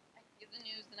I get the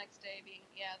news the next day being,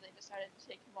 they decided to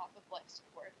take him off of life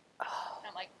support. And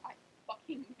I'm like, I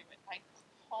fucking knew it. I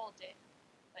called it.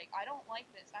 like, I don't like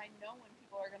this. I know when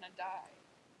people are gonna die.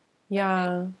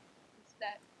 Yeah. It's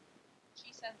that she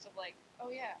sense of like,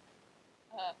 oh yeah,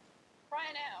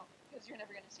 cry now because you're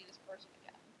never gonna see this person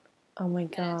again. Oh my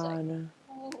And god.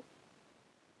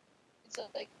 it's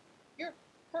like her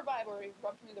vibe already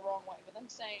rubbed me the wrong way. But then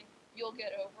saying you'll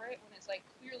get over it when it's like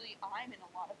clearly I'm in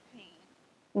a lot of pain.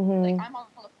 Like I'm on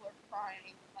the floor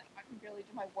crying. Like I can barely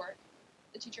do my work.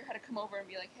 The teacher had to come over and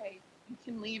be like, hey, you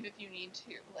can leave if you need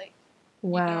to. Like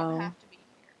Wow. You don't have to be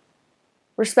here.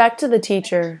 Respect to the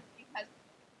teacher. She has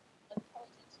the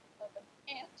intelligence of an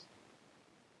ant.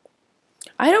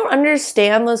 I don't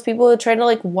understand those people who try to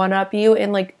like one up you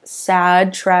in like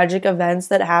sad, tragic events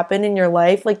that happen in your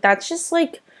life. Like that's just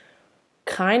like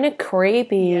kind of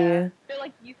creepy. Yeah. They're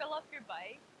like, you fell off your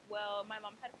bike? Well, my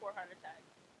mom had 4 heart attacks.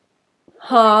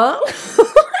 Huh?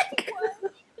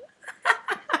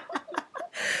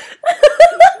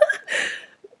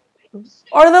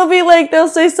 Or they'll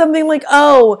say something like,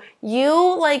 oh,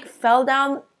 you like fell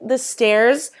down the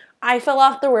stairs, I fell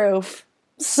off the roof.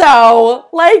 So,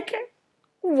 like,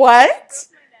 what?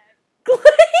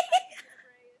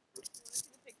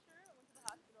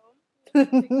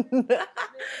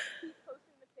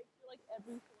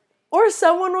 Or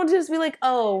someone will just be like,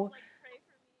 oh,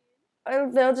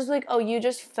 they'll just be like, oh, you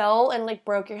just fell and like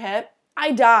broke your hip.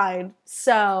 I died.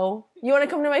 So, you want to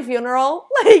come to my funeral?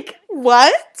 Like,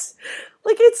 what?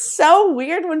 Like, it's so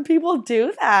weird when people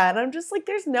do that. I'm just like,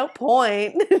 there's no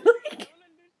point.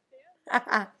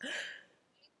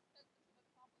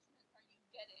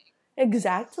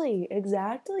 Exactly.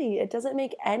 It doesn't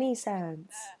make any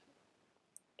sense.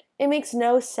 It makes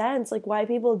no sense, like, why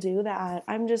people do that.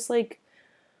 I'm just like,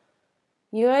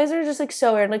 you guys are just like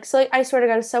so weird. Like, so like, I swear to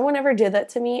God, if someone ever did that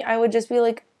to me, I would just be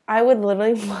like, I would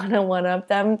literally want to one up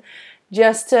them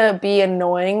just to be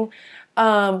annoying.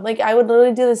 Like, I would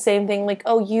literally do the same thing. Like,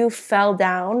 oh, you fell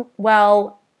down.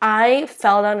 Well, I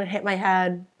fell down and hit my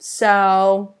head.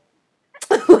 So,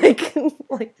 like. And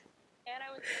I was in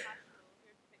the hospital.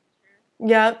 Here's a picture.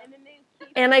 Yep.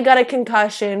 And I got a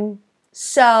concussion.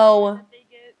 So.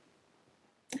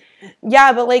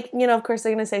 Yeah, but like, you know, of course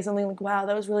they're gonna say something like, wow,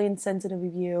 that was really insensitive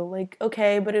of you. Like,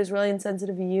 okay, but it was really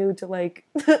insensitive of you to like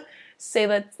say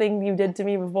that thing you did to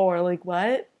me before. Like,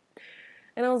 what?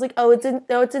 And I was like, oh, it's in. Way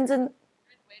to make them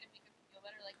feel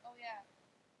better. Like, oh yeah,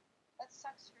 that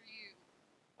sucks for you,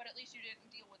 but at least you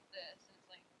didn't deal with this. And it's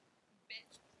like,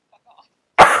 bitch, fuck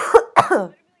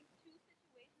off.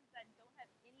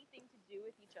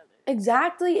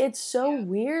 Exactly. It's so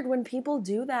weird when people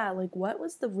do that. Like, what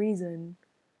was the reason?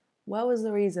 What was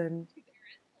the reason?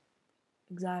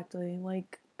 Exactly.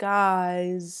 Like,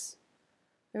 guys,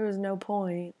 there was no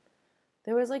point.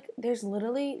 There's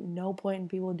literally no point in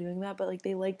people doing that, but like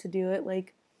they like to do it.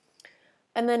 Like,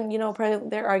 and then, you know, probably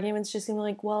their arguments just seem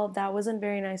like, well, that wasn't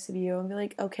very nice of you. And be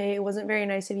like, okay, it wasn't very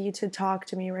nice of you to talk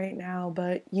to me right now,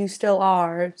 but you still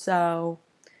are, so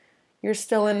you're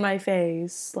still in my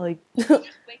face. Like,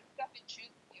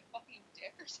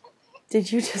 did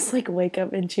you just like wake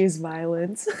up and choose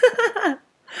violence?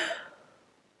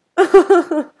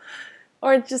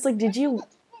 Or it's just like, did you? The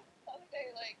other day,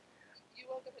 like, you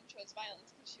woke up and chose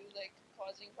violence because she was like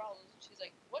causing problems. And she's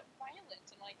like, "What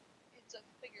violence?" I'm like, "It's a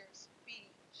figure of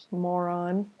speech."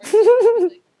 Moron.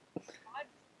 Like, God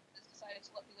has decided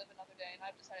to let me live another day, and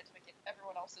I've decided to make it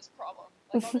everyone else's problem.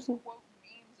 Like, I'll just quote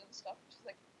memes and stuff. And she's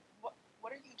like,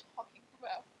 "What are you talking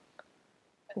about?"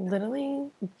 Literally,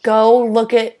 go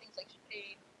look at. Things like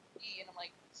shade, and I'm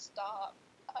like, "Stop!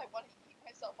 I want to keep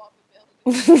myself off the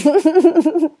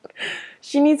building."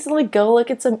 She needs to like go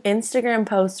look at some Instagram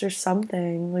posts or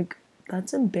something. Like,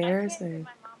 that's embarrassing.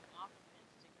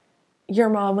 Your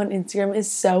mom on Instagram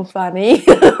is so funny.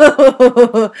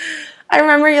 I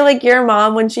remember your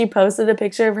mom when she posted a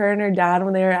picture of her and her dad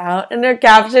when they were out, and her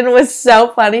caption was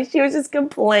so funny. She was just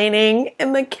complaining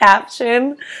in the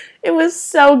caption. It was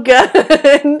so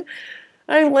good.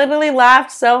 I literally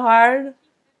laughed so hard.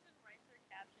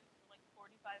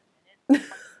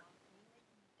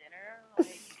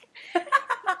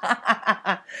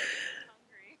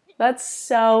 That's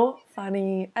so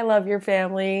funny. I love your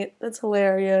family. That's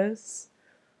hilarious.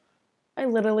 I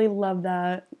literally love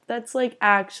that. That's like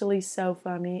actually so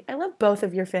funny. I love both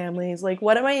of your families. Like,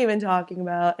 what am I even talking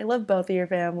about? I love both of your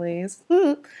families.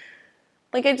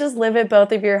 Like, I just live at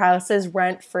both of your houses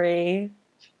rent free.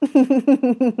 If you lived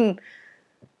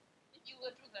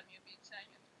with them, you'd be saying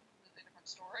a completely different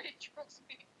story. Trust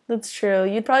me. That's true.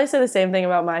 You'd probably say the same thing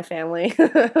about my family.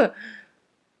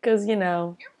 Because, you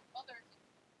know. Your mother's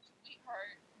a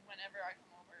sweetheart whenever I come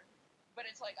over. But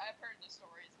it's like, I've heard the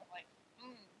stories. I'm like,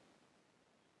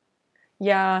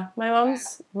 Yeah, my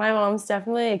mom's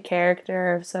definitely a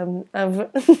character of some of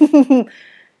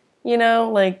you know,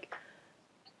 like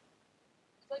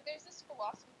It's like there's this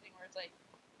philosophy thing where it's like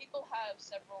people have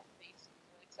several faces,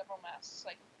 like several masks,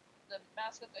 like the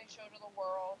mask that they show to the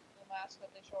world, the mask that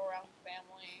they show around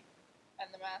family, and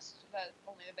the mask that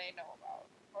only they know about,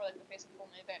 or like the face that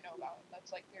only they know about. That's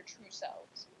like their true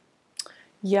selves.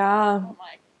 yeah. I'm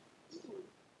like,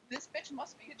 this bitch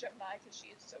must be a Gemini because she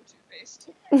is so two-faced.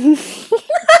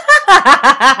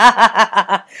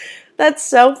 That's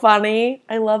so funny.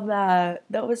 I love that.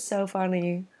 That was so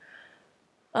funny.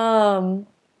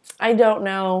 I don't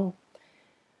know.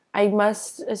 I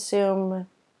must assume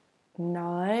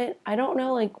not. I don't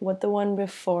know like what the one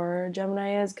before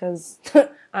Gemini is because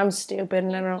I'm stupid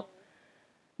and I don't.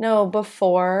 No,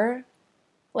 before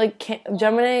like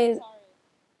Gemini,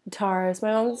 Taurus.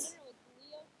 My mom's.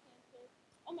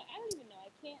 Oh my, I don't even know. I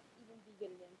can't even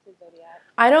begin into zodiac.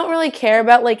 I don't really care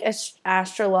about like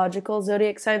astrological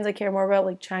zodiac signs. I care more about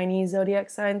like Chinese zodiac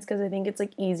signs because I think it's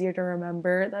like easier to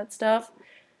remember that stuff.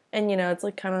 And you know, it's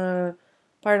like kind of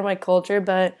part of my culture,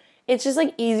 but it's just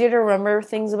like easier to remember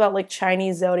things about like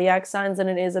Chinese zodiac signs than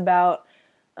it is about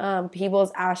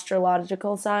people's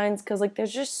astrological signs because like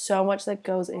there's just so much that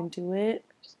goes into it.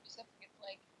 Specific, it's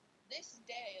like this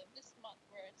day of this month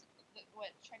where it's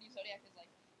what Chinese zodiac is like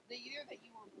the year that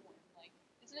you were born. Like,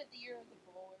 isn't it the year of the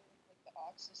bull or like the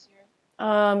ox this year?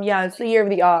 Yeah, it's the year of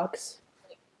the ox.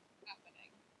 Like,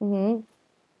 happening.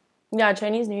 Yeah,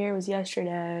 Chinese New Year was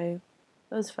yesterday.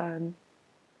 It was fun.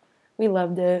 We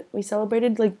loved it. We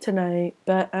celebrated like tonight,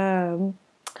 but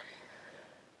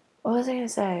what was I gonna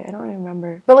say? I don't even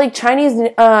remember. But like Chinese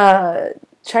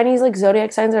like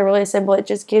zodiac signs are really simple. It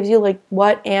just gives you like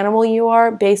what animal you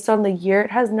are based on the year.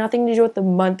 It has nothing to do with the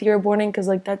month you're born in because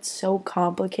like that's so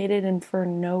complicated and for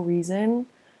no reason.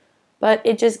 But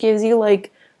it just gives you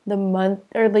like the month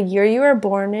or the year you were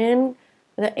born in,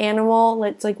 the animal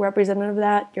that's like representative of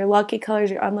that, your lucky colors,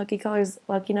 your unlucky colors,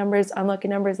 lucky numbers, unlucky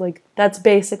numbers. Like that's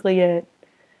basically it.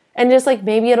 And just like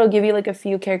maybe it'll give you like a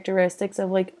few characteristics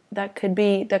of like that could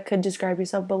describe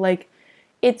yourself, but like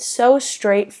it's so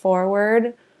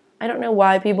straightforward. I don't know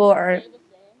why people aren't.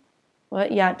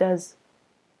 What? Yeah, it does.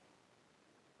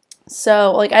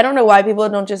 So like I don't know why people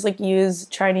don't just like use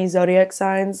Chinese zodiac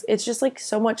signs. It's just like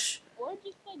so much. Or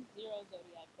just like zero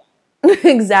zodiac signs.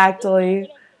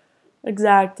 Exactly.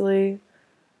 Exactly.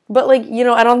 But like, you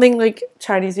know, I don't think like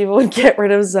Chinese people would get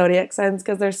rid of zodiac signs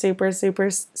because they're super, super,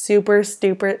 super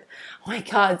stupid. Oh my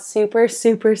god, super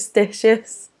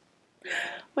superstitious. Yeah.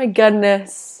 My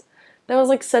goodness. That was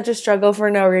like such a struggle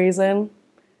for no reason.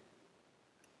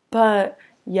 But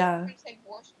yeah. Say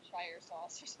Worcestershire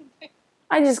sauce or something.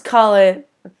 I just call it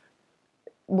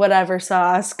whatever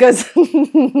sauce because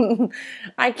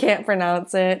I can't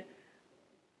pronounce it.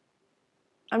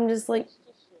 I'm just like,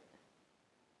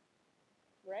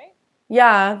 right?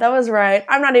 yeah, that was right.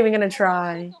 I'm not even gonna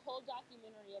try. There's a whole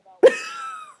documentary about.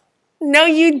 No,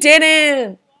 you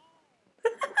didn't.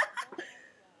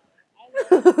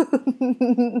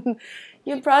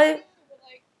 You'd probably.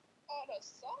 Like, oh, the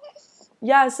sauce.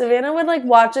 Yeah, Savannah would like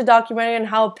watch a documentary on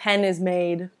how a pen is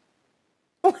made.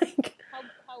 Like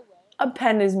how what? a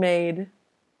pen is made.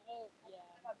 Oh yeah.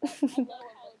 I love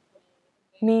how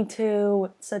it's made. Me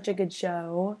too. Such a good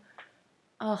show.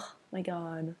 Oh my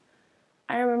god.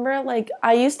 I remember like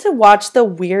I used to watch the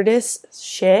weirdest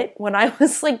shit when I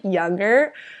was like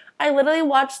younger. I literally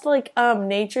watched like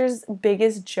Nature's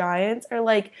Biggest Giants or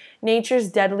like Nature's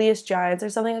Deadliest Giants or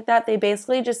something like that. They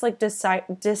basically just like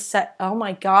oh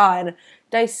my god,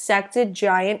 dissected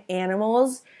giant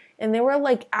animals and they were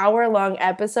like hour-long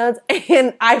episodes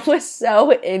and I was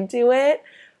so into it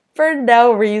for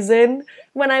no reason.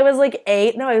 When I was like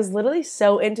 8, no, I was literally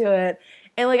so into it.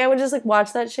 And like I would just like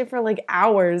watch that shit for like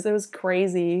hours. It was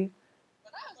crazy.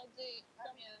 But that was like I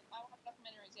mean, I don't have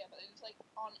documentaries yet, but it was like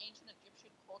on ancient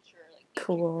Egyptian culture, like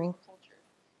Cool. Greek culture.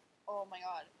 Oh my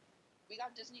god, we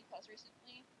got Disney Plus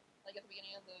recently, like at the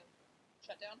beginning of the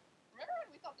shutdown. Remember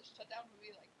when we thought the shutdown would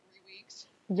be like 3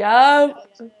 weeks?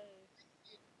 Yup. Yes.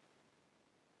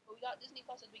 But we got Disney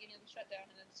Plus at the beginning of the shutdown,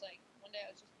 and then it's like one day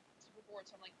I was just super bored,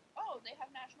 so I'm like, oh, they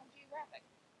have National Geographic.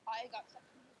 I got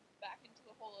sucked back into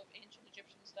the whole of ancient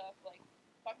Egyptian stuff, like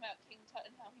talking about King Tut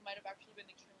and how he might have actually been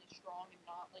extremely strong and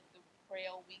not like the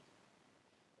frail, weak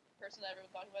person that everyone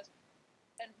thought he was.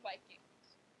 And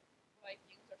Vikings.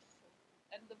 Vikings are so cool.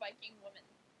 And the Viking women.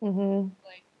 Mhm.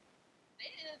 Like,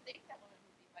 they didn't think that women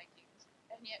would be Vikings.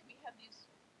 And yet we have these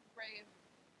brave,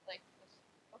 like, this,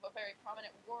 of a very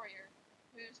prominent warrior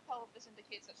whose pelvis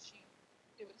indicates that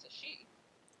it was a she.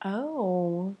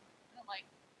 Oh. And I'm like,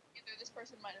 either this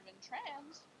person might have been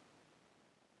trans,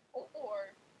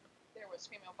 Or there was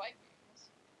female Vikings.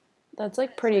 That's like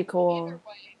And it's pretty like, cool. either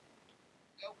way,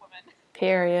 go women.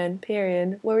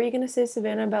 Period. What were you gonna say,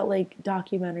 Savannah, about like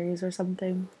documentaries or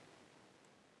something?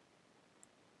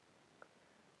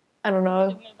 I don't know.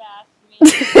 Shouldn't have asked me.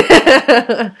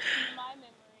 In my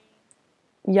memory.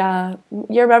 Yeah,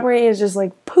 your memory is just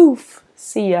like poof.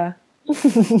 See ya.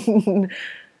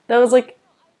 That was like,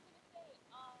 No, I was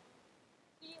gonna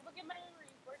say, see, look at my memory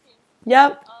working.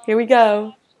 yep. Here we We go.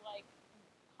 watched like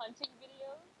hunting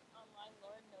videos online.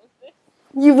 Lauren knows this.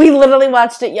 We literally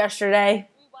watched it yesterday.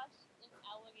 We watched an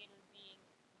alligator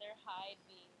their hide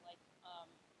being like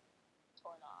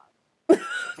torn off.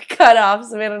 Cut off,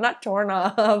 Savannah, not torn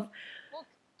off. Well,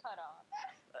 cut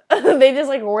off. They just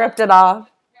like ripped it off.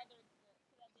 Leather goods,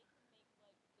 so that they can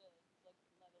make like goods, like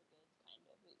leather goods, kind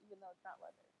of, even though it's not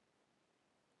leather.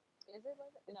 Is it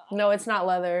leather? No. No, it's not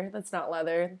leather. That's not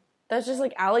leather. That's just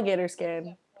like alligator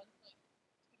skin.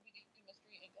 Scooby-Doo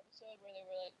Mystery Inc. episode where they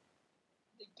were like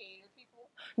the gator people.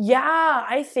 Yeah,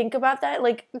 I think about that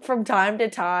like from time to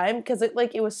time because it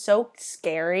was so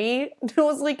scary. It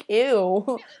was like ew.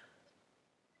 This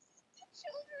is a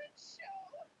children's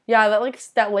show. Yeah,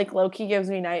 that like Loki gives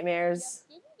me nightmares.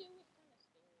 Yeah, Scooby-Doo was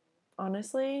kind of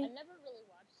scary. Honestly, I never really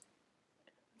watched.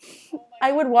 Oh my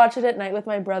I would God. watch it at night with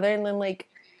my brother, and then like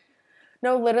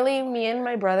no, literally, me and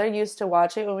my brother used to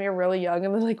watch it when we were really young,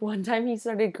 and then like one time he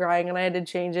started crying, and I had to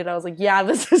change it. I was like, "Yeah,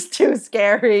 this is too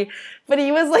scary," but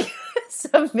he was like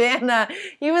Savannah.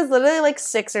 He was literally like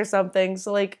 6 or something,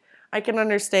 so like I can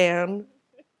understand.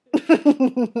 Scooby-Doo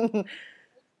was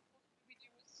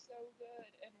so good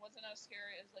and wasn't as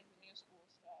scary as like the new school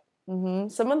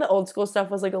stuff. Some of the old school stuff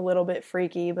was like a little bit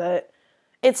freaky, but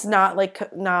it's not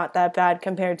like not that bad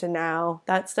compared to now.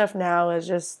 That stuff now is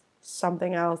just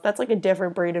something else. That's like a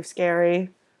different breed of scary.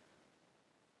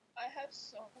 I have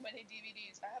so many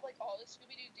DVDs. I have like all the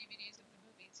Scooby-Doo DVDs of the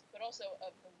movies, but also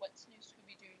of the What's New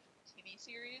Scooby-Doo TV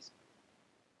series.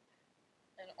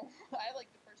 And I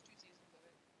like the first 2 seasons of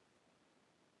it.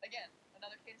 Again,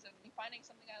 another case of me finding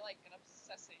something I like and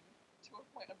obsessing to a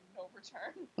point of no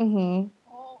return. Mm-hmm.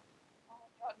 Oh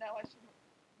God, now I should.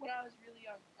 When I was really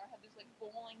young, I had this like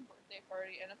bowling birthday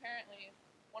party, and apparently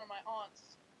one of my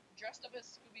aunts dressed up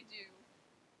as Scooby-Doo,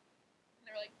 and they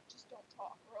were like, "Just don't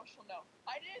talk, or else she'll know."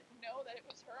 I didn't know that it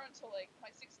was her until like my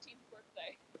 16th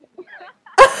birthday.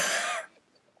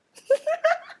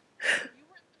 You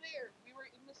were there. We were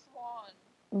in the salon,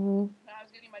 Mm-hmm. and I was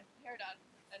getting my hair done,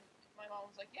 and my mom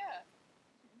was like, "Yeah,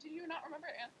 do you not remember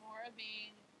Aunt Laura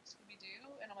being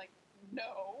Scooby-Doo?" And I'm like,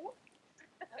 "No."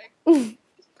 Like,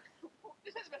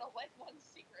 this has been a lifelong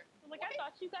secret. Like, I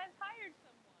thought you guys hired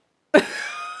someone.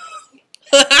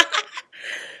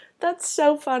 That's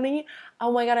so funny.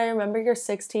 Oh my god, I remember your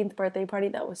 16th birthday party.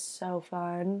 That was so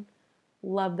fun.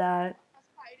 Love that. I was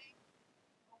hiding.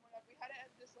 Oh my God, we had it at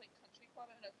this like country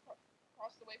club, and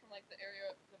across the way from like the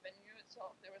area, the venue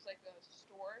itself, there was like a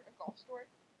store, a golf store.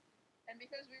 And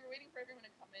because we were waiting for everyone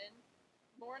to come in,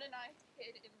 Lauren and I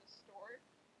hid in the store.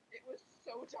 It was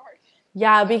so dark.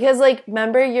 Yeah, because like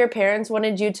remember your parents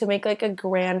wanted you to make like a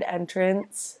grand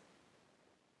entrance.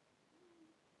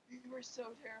 We were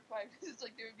so terrified because it's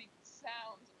like there would be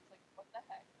sounds, and it's like, what the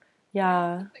heck?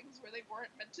 Yeah. Things where they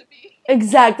weren't meant to be.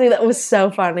 Exactly. That was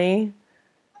so funny.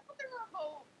 I put the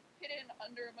remote hidden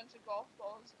under a bunch of golf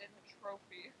balls in a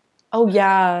trophy. Oh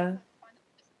yeah.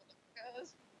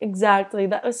 Exactly.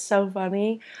 That was so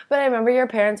funny. But I remember your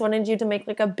parents wanted you to make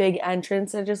like a big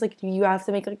entrance and just like you have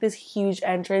to make like this huge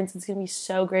entrance. It's gonna be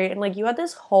so great. And like you had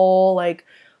this whole like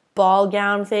ball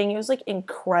gown thing. It was like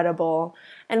incredible.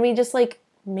 And we just like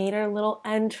made our little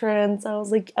entrance. I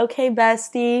was like, okay,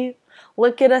 bestie,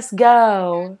 look at us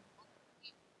go.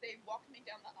 They walked me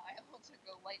down the aisle to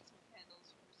go light some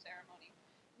candles for the ceremony.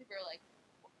 They were like,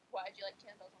 why'd you like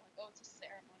candles? I'm like, oh, it's a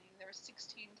ceremony. There were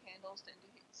 16 candles to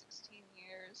indicate 16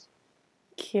 years.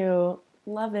 Cute.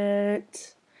 Love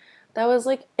it. That was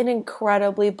like an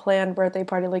incredibly planned birthday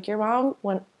party. Like your mom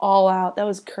went all out. That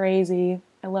was crazy.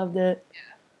 I loved it. Yeah.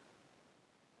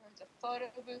 There was a photo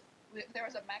booth. There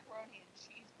was a macaroni and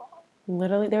cheese bar.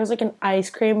 Literally, there was like an ice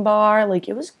cream bar. Like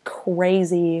it was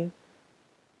crazy.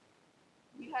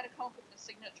 You had to come up with a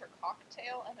signature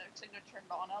cocktail and a signature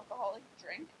non-alcoholic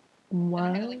drink. What?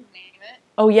 And I had to like name it.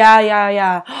 Oh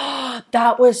yeah.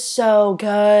 That was so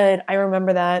good. I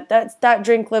remember that. That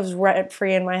drink lives rent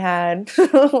free in my head.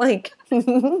 Like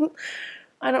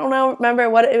I don't know, remember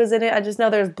what it was in it. I just know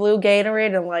there's blue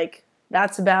Gatorade and like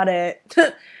that's about it.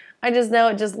 I just know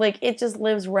it just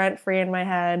lives rent free in my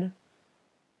head.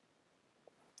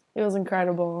 It was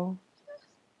incredible.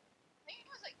 I think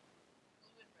it was like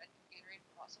blue and red Gatorade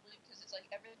possibly because it's like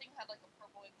everything had like a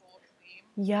purple and gold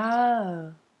theme.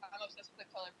 Yeah. I'm obsessed with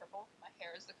the color purple. My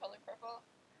hair is the color purple.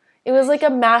 It was like a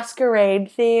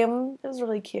masquerade theme. It was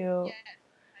really cute. Yeah,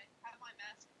 I have my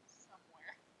mask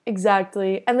somewhere.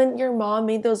 Exactly. And then your mom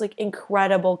made those like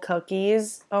incredible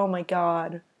cookies. Oh my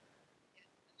god. Yeah,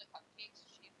 and the cupcakes,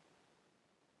 she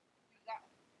got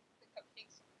the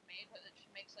cupcakes made, but then she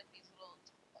makes like these little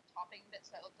topping bits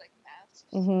that look like masks.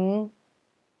 Mhm.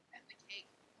 And the cake,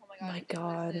 oh my god, My it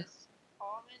god. was this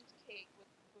almond cake with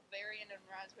Bavarian and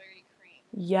raspberry cream.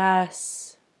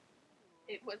 Yes.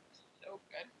 It was so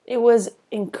good. It was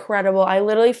incredible. I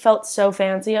literally felt so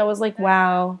fancy. I was like,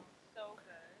 wow. So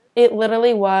good. It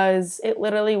literally was. It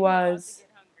literally I'm about was.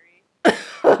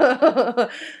 to get hungry.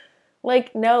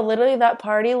 Like, no, literally that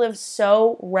party lives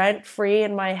so rent-free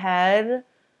in my head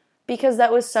because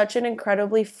that was such an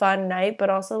incredibly fun night, but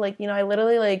also like, you know, I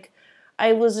literally like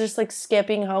I was just like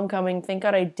skipping homecoming. Thank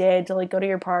God I did to like go to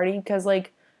your party because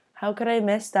like how could I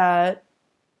miss that?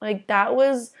 Like that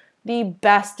was the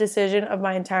best decision of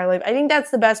my entire life. I think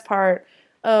that's the best part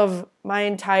of my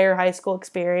entire high school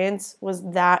experience was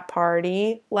that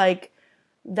party. Like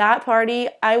that party,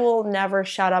 I will never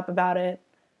shut up about it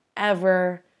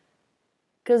ever.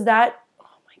 Cause that,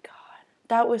 oh my god,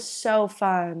 that was so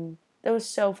fun. That was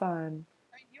so fun.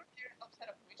 I mean, you were upset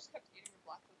at me. We just kept eating your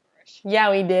black licorice.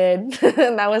 Yeah, we did.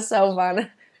 That was so fun.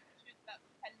 She was about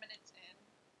 10 minutes in.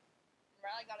 And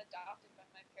Riley got adopted by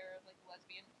my pair of like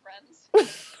lesbian friends.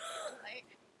 And,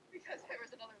 like, because there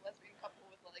was another lesbian couple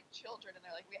with like children, and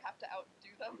they're like, we have to outdo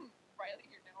them. Riley,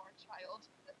 you're now our child.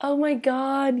 Oh my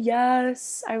god,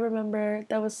 yes. I remember.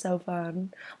 That was so fun.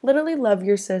 Literally love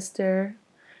your sister.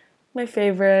 My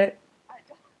favorite. I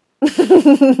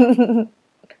don't.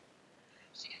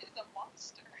 She is a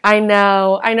monster. I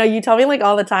know. I know. You tell me like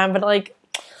all the time, but like,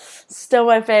 still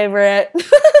my favorite. He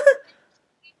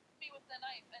beat me with the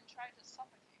knife and tried to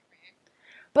suffocate me.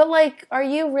 But like, are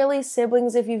you really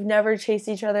siblings if you've never chased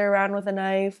each other around with a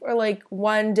knife? Or like,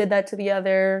 one did that to the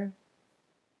other?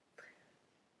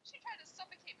 She tried to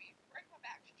suffocate me, break my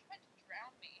back. She tried to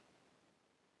drown me.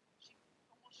 She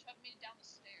almost shoved me down the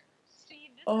stairs.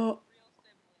 See, this Oh. is real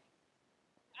sibling.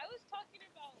 I was talking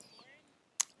about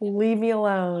Lauren. Leave me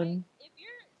alone. If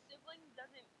your sibling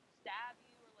doesn't stab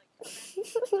you or like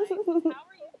threaten you with a knife, how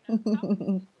are you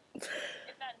siblings?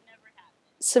 If that never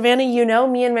happened. Savannah, you know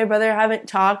me and my brother haven't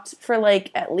talked for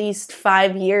like at least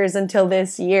 5 years until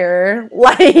this year.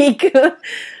 Like,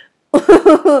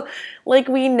 like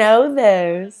we know I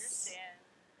this. understand.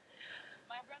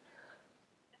 My brother.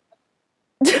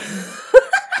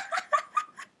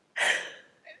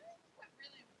 What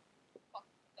really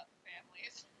fucked up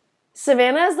families.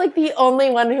 Savannah is like the only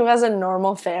one who has a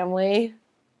normal family.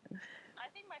 I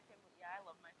think my family. Yeah, I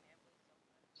love my family so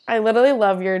much. I literally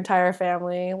love your entire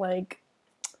family. Like,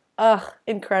 ugh,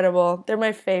 incredible. They're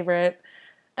my favorite.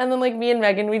 And then like me and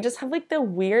Megan, we just have like the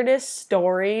weirdest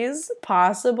stories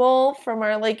possible from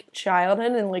our like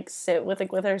childhood and like sit with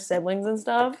like with our siblings and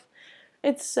stuff.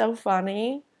 It's so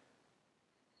funny.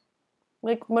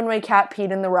 Like when my cat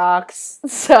peed in the rocks.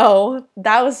 So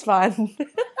that was fun. The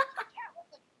cat was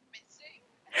like missing.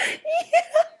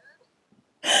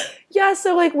 Yeah,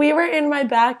 so like we were in my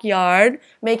backyard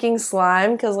making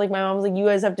slime because like my mom was like, you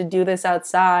guys have to do this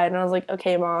outside. And I was like,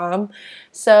 okay, mom.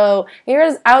 So he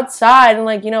was outside and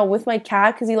like, you know, with my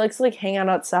cat because he likes to like hang out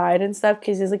outside and stuff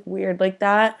because he's like weird like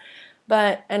that.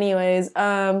 But anyways,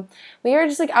 we were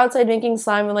just like outside making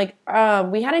slime and like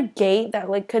we had a gate that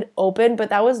like could open, but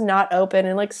that was not open.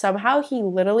 And like somehow he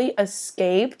literally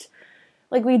escaped.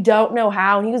 Like we don't know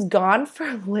how. And he was gone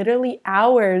for literally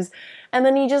hours. And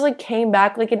then he just like came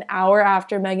back like an hour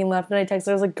after Megan left and I texted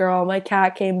her, I was like, girl, my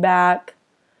cat came back.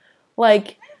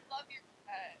 Like, I love your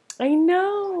cat. I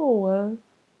know.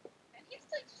 And he's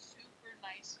like super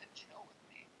nice and chill with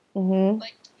me. Mhm.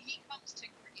 Like he comes to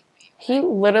greet me. He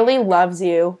literally loves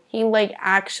you. He like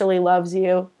actually loves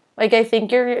you. Like I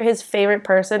think you're his favorite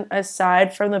person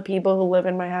aside from the people who live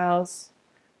in my house.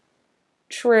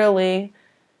 Truly.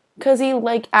 Cause he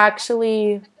like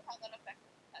actually, Think of how that affects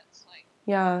pets. Like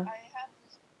yeah. I have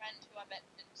this friend who I met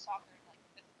in soccer in like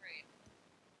 5th grade,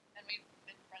 and we've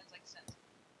been friends like since.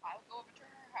 I would go over to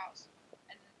her house,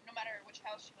 and no matter which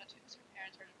house she went to, because her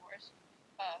parents are divorced,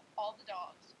 all the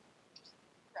dogs just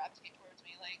gravitate towards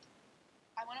me. Like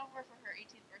I went over for her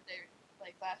 18th birthday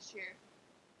like last year.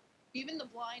 Even the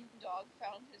blind dog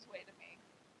found his way to me.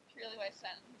 Purely by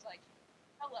scent. He's like,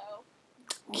 "Hello."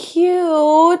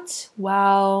 Cute.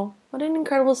 Wow. What an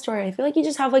incredible story. I feel like you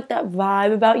just have like that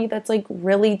vibe about you that's like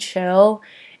really chill.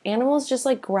 Animals just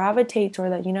like gravitate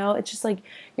toward that, you know? It's just like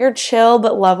you're chill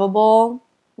but lovable.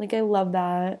 Like I love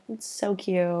that. It's so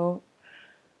cute.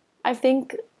 I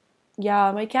think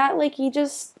Yeah, my cat, like, he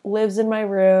just lives in my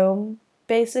room,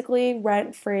 basically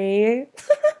rent free.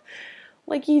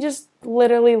 Like, he just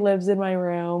literally lives in my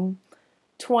room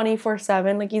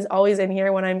 24/7. Like, he's always in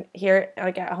here when I'm here,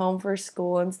 like, at home for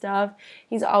school and stuff.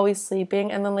 He's always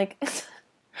sleeping. And then, like,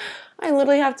 I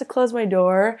literally have to close my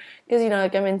door because,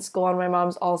 like, I'm in school and my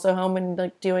mom's also home and,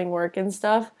 like, doing work and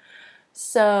stuff.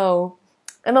 So,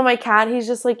 and then my cat, he's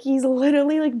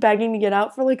literally, like, begging to get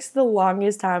out for, like, the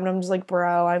longest time. And I'm just like,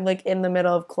 bro, I'm, like, in the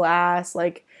middle of class.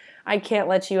 Like, I can't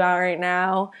let you out right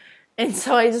now. And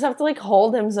so I just have to, like,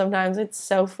 hold him sometimes. It's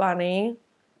so funny.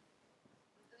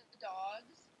 The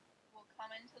dogs will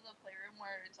come into the playroom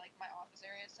where it's like my office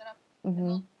area is set up,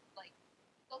 Mm-hmm. and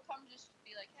they'll come just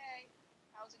be like, hey,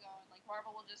 how's it going? Like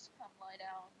Marvel will just come lie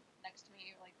down next to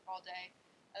me like all day,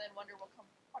 and then Wonder will come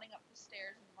running up the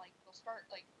stairs and like they'll start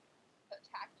like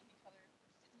attacking each other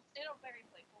in a very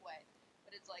playful way.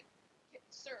 But it's like,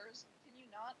 sirs, can you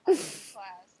not? I'm in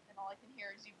class, and all I can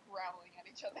hear is you growling at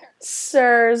each other.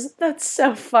 Sirs, that's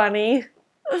so funny.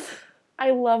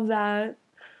 I love that.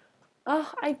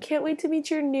 Oh, I can't wait to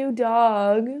meet your new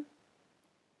dog.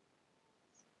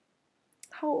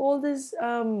 How old is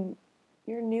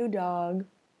your new dog?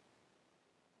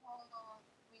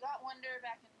 We got Wonder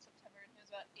back in September, and he was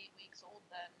about 8 weeks old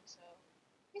then, so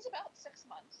he's about 6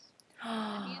 months,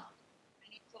 and he's a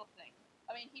neat little thing.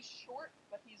 I mean, he's short,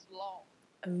 but he's long.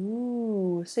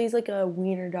 Ooh, so he's like a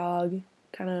wiener dog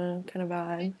kind of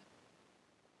vibe.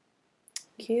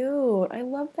 Cute. I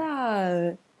love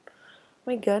that.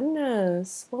 My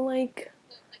goodness. Well, like,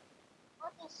 Like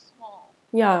Purple's small,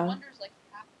 but yeah, Wonder's like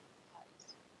half the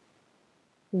size.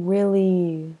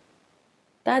 really.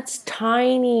 That's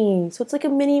tiny. So it's like a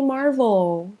mini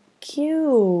Marvel.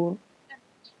 Cute. And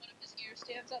one of his ears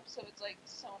stands up, so it's like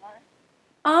sonar.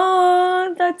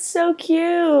 Aw, that's so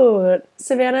cute.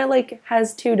 Savannah, like,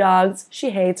 has 2 dogs. She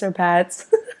hates her pets.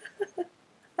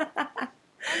 I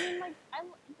mean, like,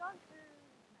 dogs are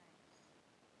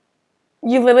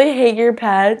You literally hate your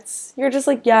pets. You're just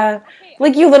like, yeah. nice. Okay,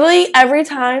 Like, you literally, every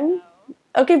time.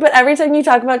 Okay, but every time you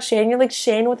talk about Shane, you're like,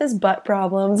 Shane with his butt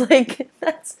problems. Like,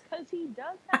 that's. Because he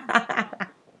does have butt problems.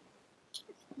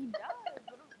 He does.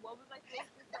 What was I supposed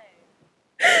to say?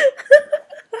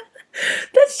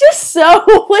 That's just so,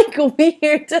 like,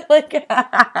 weird to, like.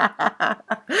 I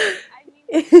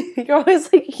mean, You're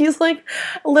always like, he's like,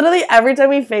 literally every time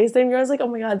we FaceTime, you're always like, oh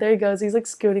my god, there he goes. He's like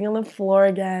scooting on the floor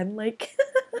again. Like,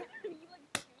 yeah, he like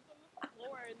scoots on the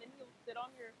floor and then he'll sit on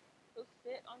your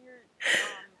feet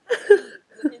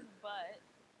with his butt.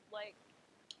 Like,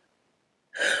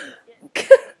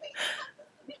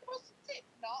 He's supposed to sit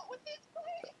not with his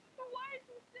butt. so why is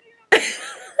he sitting on with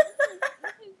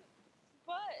his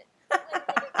butt?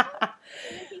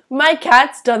 my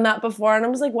cat's done that before, and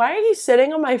I'm just like, why are you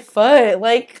sitting on my foot?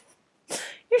 Like,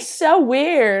 you're so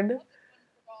weird. When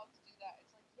dogs do that,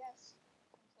 it's like, yes,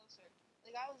 I'm closer.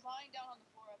 Like I was lying down on the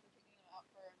floor after taking them out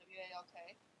for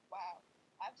WALK. Wow,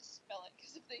 I have to spell it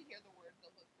because if they hear the word,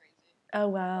 they'll look crazy. Oh,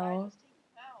 But I wow. was taking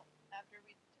them out. After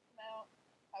we took them out,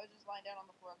 I was just lying down on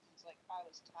the floor because it's like I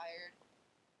was tired.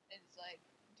 It's like,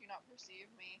 do not perceive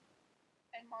me.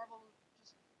 And Marvel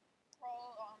just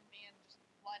crawled on me and just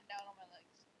lying down on my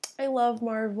legs. I love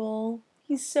Marvel.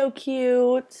 He's so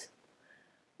cute.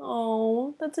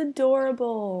 Oh, that's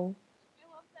adorable. I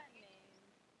love that name.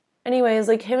 Anyways,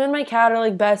 like, him and my cat are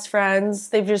like best friends.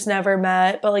 They've just never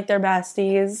met, but like they're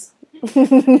besties.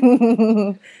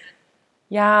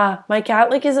 Yeah, my cat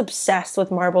like is obsessed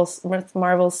with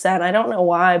Marvel's set. I don't know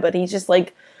why, but he's just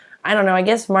like, I don't know. I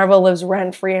guess Marvel lives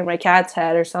rent free in my cat's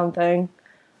head or something.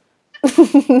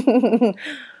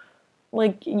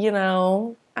 Like,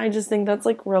 I just think that's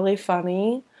like really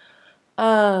funny.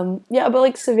 Yeah, but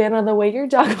like Savannah, the way your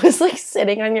dog was like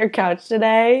sitting on your couch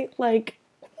today, like,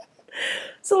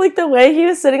 so like the way he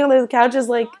was sitting on the couch is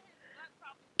like,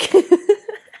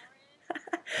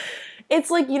 it's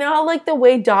like, how like the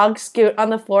way dogs scoot on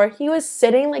the floor, he was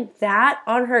sitting like that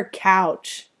on her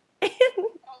couch. Oh,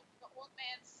 the old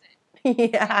man sit.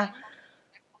 Yeah.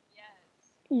 Yes.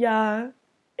 Yeah.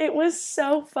 It was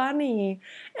so funny.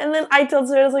 And then I told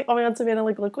Savannah, I was like, oh my god, Savannah,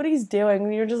 like, look what he's doing.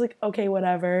 And you're just like, okay,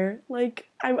 whatever. Like,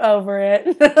 I'm over it.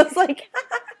 And I was like,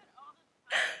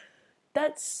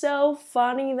 that's so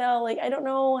funny though. Like, I don't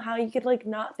know how you could like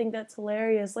not think that's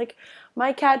hilarious. Like,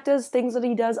 my cat does things that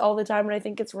he does all the time, and I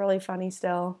think it's really funny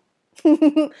still.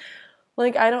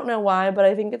 Like, I don't know why, but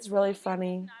I think it's really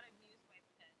funny. Not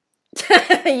amused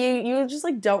by pets. you just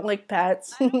like don't like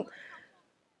pets. I don't like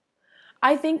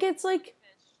I think it's like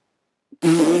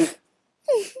fish.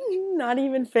 not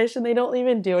even fish, and they don't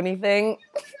even do anything. You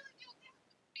really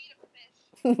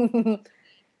do have to feed a fish.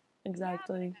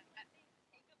 Exactly. Yeah, but that thing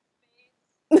take up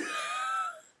You know,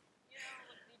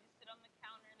 like they just sit on the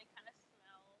counter and they kind of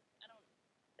smell. I don't.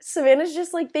 Savannah's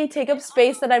just like, they take up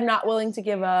space that I'm not willing to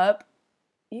give up.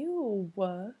 Ew.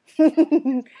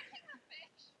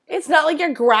 It's not like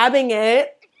you're grabbing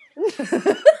it. I don't know. I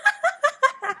just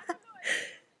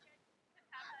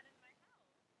have that in my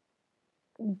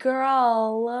house.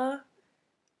 Girl.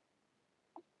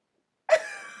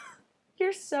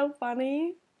 You're so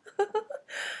funny.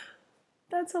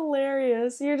 That's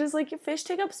hilarious. You're just like, fish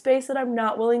take up space that I'm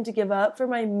not willing to give up for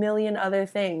my million other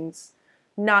things,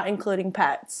 not including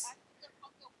pets.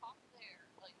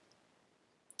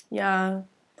 Yeah,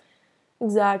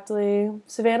 exactly.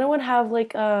 Savannah would have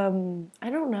like, I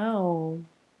don't know,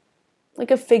 like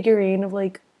a figurine of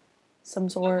like some I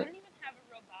sort. wouldn't even have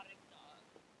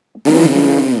a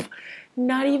robotic dog.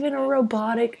 Not even a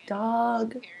robotic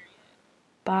dog.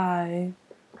 Bye.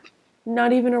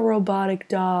 Not even a robotic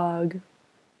dog.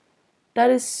 That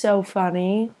is so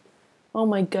funny. Oh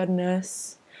my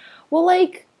goodness. Well,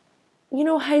 like,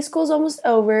 high school's almost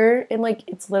over and like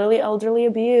it's literally elderly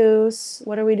abuse.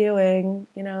 What are we doing?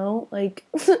 Like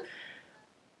Senior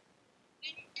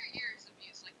year is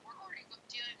abuse. Like we're already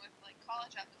dealing with like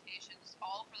college applications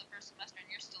all for the first semester, and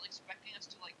you're still expecting us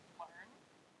to like learn.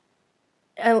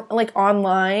 and like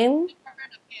online.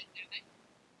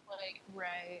 Like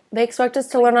right. They expect us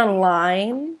to learn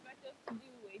online. They expect us to do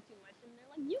way too much, and they're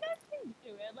like, "You guys can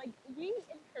do it." Like we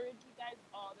encourage you guys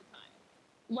all the time.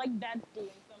 Like that's doing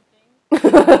something.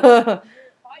 Like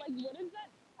what is that?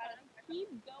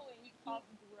 Keep going, keep growing.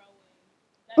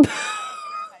 That's in our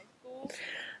high school.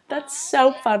 That's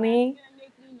so funny. That's gonna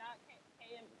make me not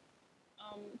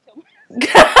kill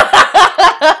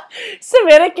myself.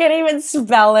 Savannah can't even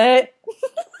spell it.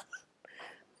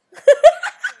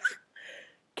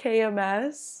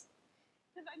 KMS.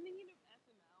 Because I'm thinking of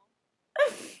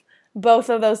FML.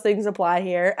 Both of those things apply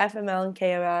here. FML and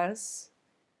KMS.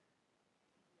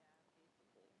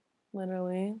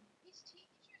 Literally. These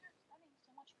teachers are studying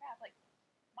so much crap. Like,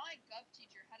 my Gov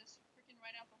teacher had us freaking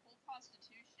write out the whole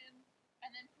Constitution and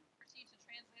then proceed to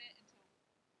translate it into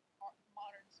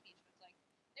modern speech. It's like,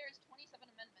 there's 27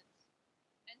 amendments.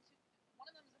 And one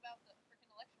of them is about the freaking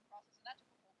election process, and that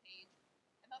took a whole page.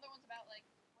 Another one's about, like,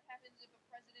 what happens if a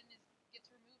president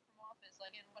gets removed from office.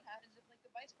 Like, and what happens if, like,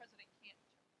 the vice president can't,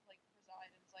 like,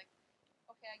 resign. And it's like,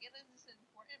 okay, I get that this is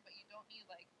important, but you don't need,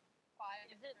 like, 5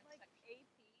 Is it different like sections.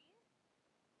 AP?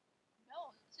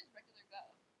 No, this is regular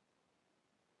Gov.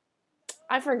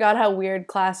 I forgot how weird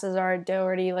classes are at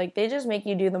Doherty. Like, they just make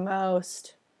you do the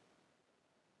most.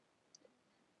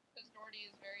 Because Doherty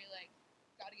is very, like,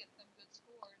 gotta get them good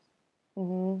scores.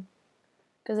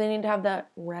 Because they need to have that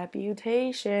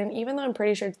reputation, even though I'm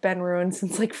pretty sure it's been ruined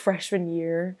since, like, freshman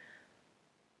year.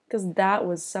 Because that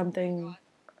was something...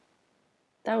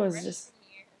 That was just...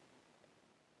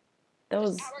 That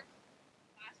was... Our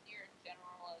last year in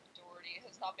general at Doherty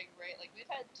has not been great. Like, we've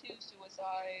had 2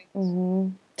 suicides.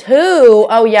 2?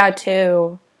 Oh, yeah,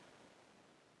 2.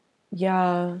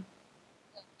 Yeah.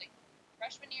 Like,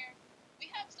 freshman year, we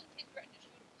had some kids threaten to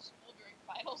shoot up the school during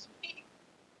finals week.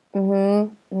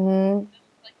 Then,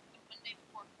 like, the Monday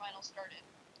before finals started,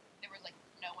 there was, like,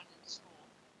 no one in the school.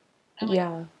 And I'm yeah.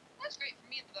 like, that's great for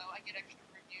me, though. I get extra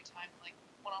review time, like,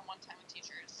 one-on-one time with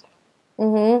teachers, so.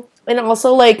 And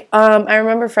also, like, I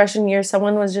remember freshman year,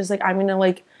 someone was just like, I'm gonna,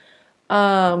 like,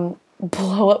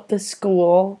 blow up the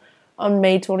school on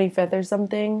May 25th or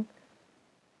something.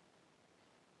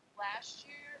 Last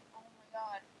year, oh my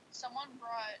god, someone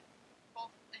brought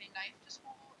both a knife to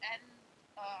school and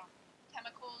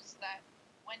chemicals that,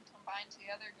 when combined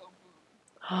together, go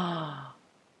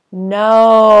boom.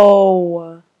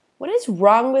 No. What is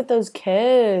wrong with those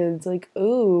kids? Like,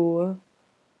 ooh.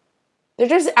 They're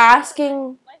just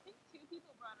asking. I think 2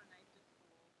 people brought a knife to school.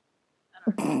 I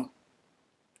don't know.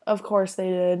 Of course they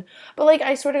did. But, like,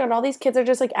 I swear to God, all these kids are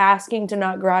just, like, asking to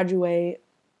not graduate.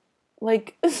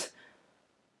 Like,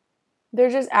 they're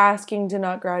just asking to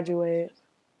not graduate.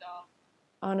 Dumb.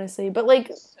 Honestly. But, like,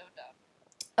 So dumb.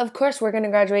 Of course we're going to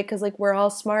graduate because, like, we're all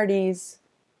smarties.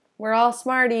 We're all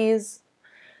smarties.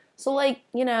 So, like,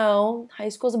 high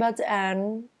school's about to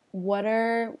end. What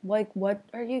are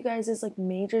you guys' like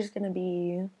majors going to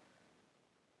be?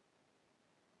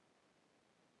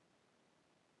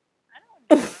 I don't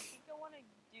know. I think I want to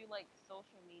do like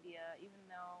social media, even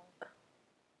though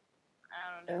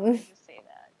I don't know. I just say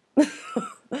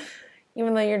that.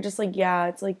 Even though you're just like, yeah,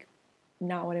 it's like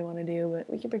not what I want to do, but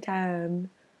we can pretend.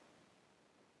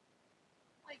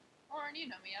 Like, Lauren, you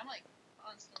know me. I'm like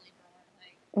constantly drawing.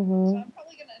 Like, Mm-hmm. so I'm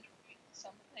probably gonna end up doing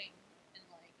something in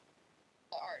like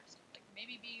the arts, like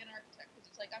maybe being an architect, because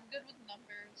it's like I'm good with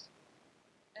numbers,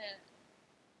 and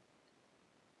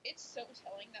it's so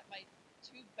telling that my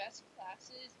two best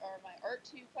classes are my Art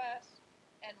 2 class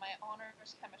and my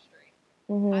honors chemistry.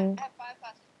 I have 5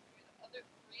 classes. The other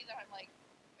 3 that I'm like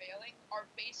failing are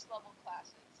base level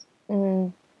classes.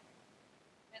 And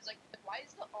it's like, why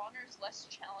is the honors less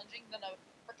challenging than a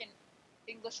freaking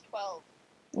English 12?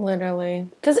 Literally.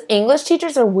 Because English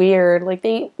teachers are weird. Like,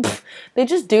 they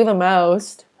just do the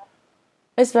most.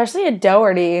 Especially at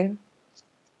Doherty.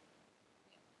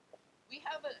 We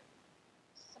have a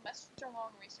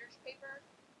semester-long research paper,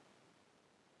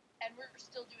 and we're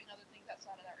still doing other things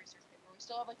outside of that research paper. We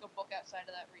still have, like, a book outside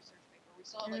of that research paper. We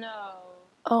still have, like... No.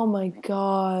 Oh, my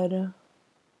God.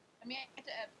 I mean, I had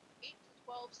to have 8 to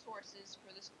 12 sources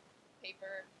for this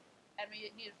paper, and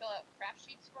we need to fill out craft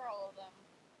sheets for all of them.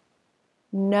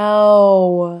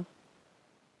 No.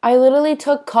 I literally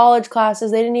took college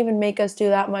classes. They didn't even make us do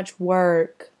that much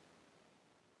work.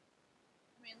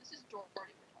 I mean, this is Doherty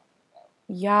we're talking about.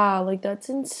 Yeah, like, that's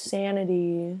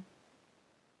insanity.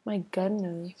 My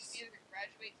goodness. You either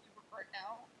graduate super burnt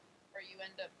out, or you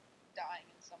end up dying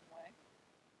in some way.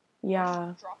 Yeah.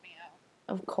 Or just dropping out.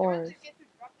 Of course. There was a kid who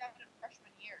dropped out in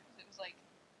freshman year because it was like,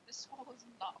 this school is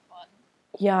not fun.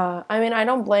 Yeah, I mean, I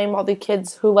don't blame all the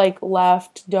kids who, like,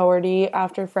 left Doherty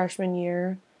after freshman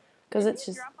year. Because it's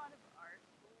just... drop out of our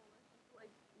school, it's like,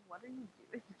 what are you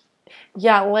doing?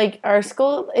 Yeah, like, our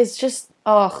school is just...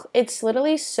 Ugh, it's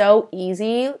literally so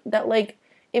easy that, like,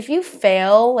 if you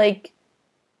fail, like,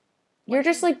 you're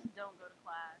just, like... Don't go to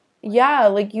class. Yeah,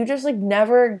 like, you just, like,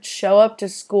 never show up to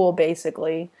school,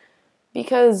 basically.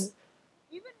 Because...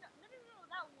 Even... No,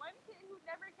 that one kid who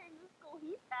never came to school,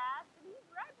 he passed and he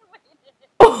graduated.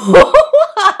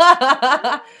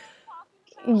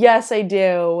 Yes, I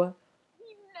do.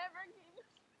 He never came to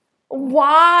school.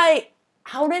 Why?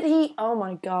 How did he? Oh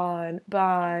my God.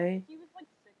 Bye. He was like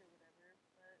sick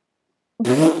or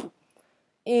whatever.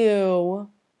 But... Ew.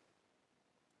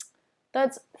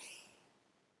 That's...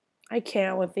 I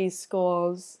can't with these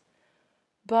schools.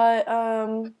 But,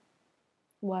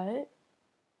 what?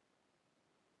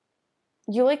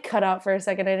 You, like, cut out for a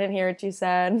second. I didn't hear what you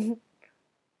said.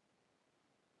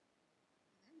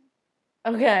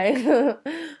 Okay.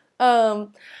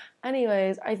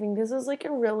 Anyways, I think this was, like,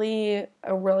 a really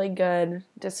good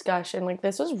discussion. Like,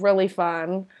 this was really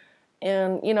fun.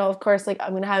 And, you know, of course, like,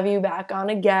 I'm gonna have you back on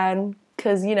again.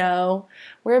 Because, you know,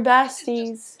 we're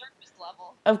besties. Surface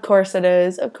level. Of course it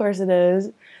is. Of course it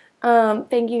is.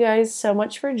 Thank you guys so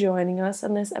much for joining us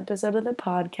on this episode of the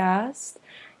podcast.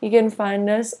 You can find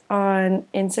us on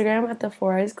Instagram at the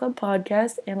Four Eyes Club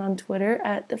Podcast and on Twitter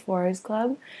at the Four Eyes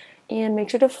Club. And make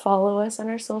sure to follow us on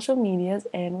our social medias,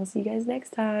 and we'll see you guys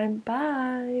next time.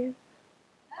 Bye!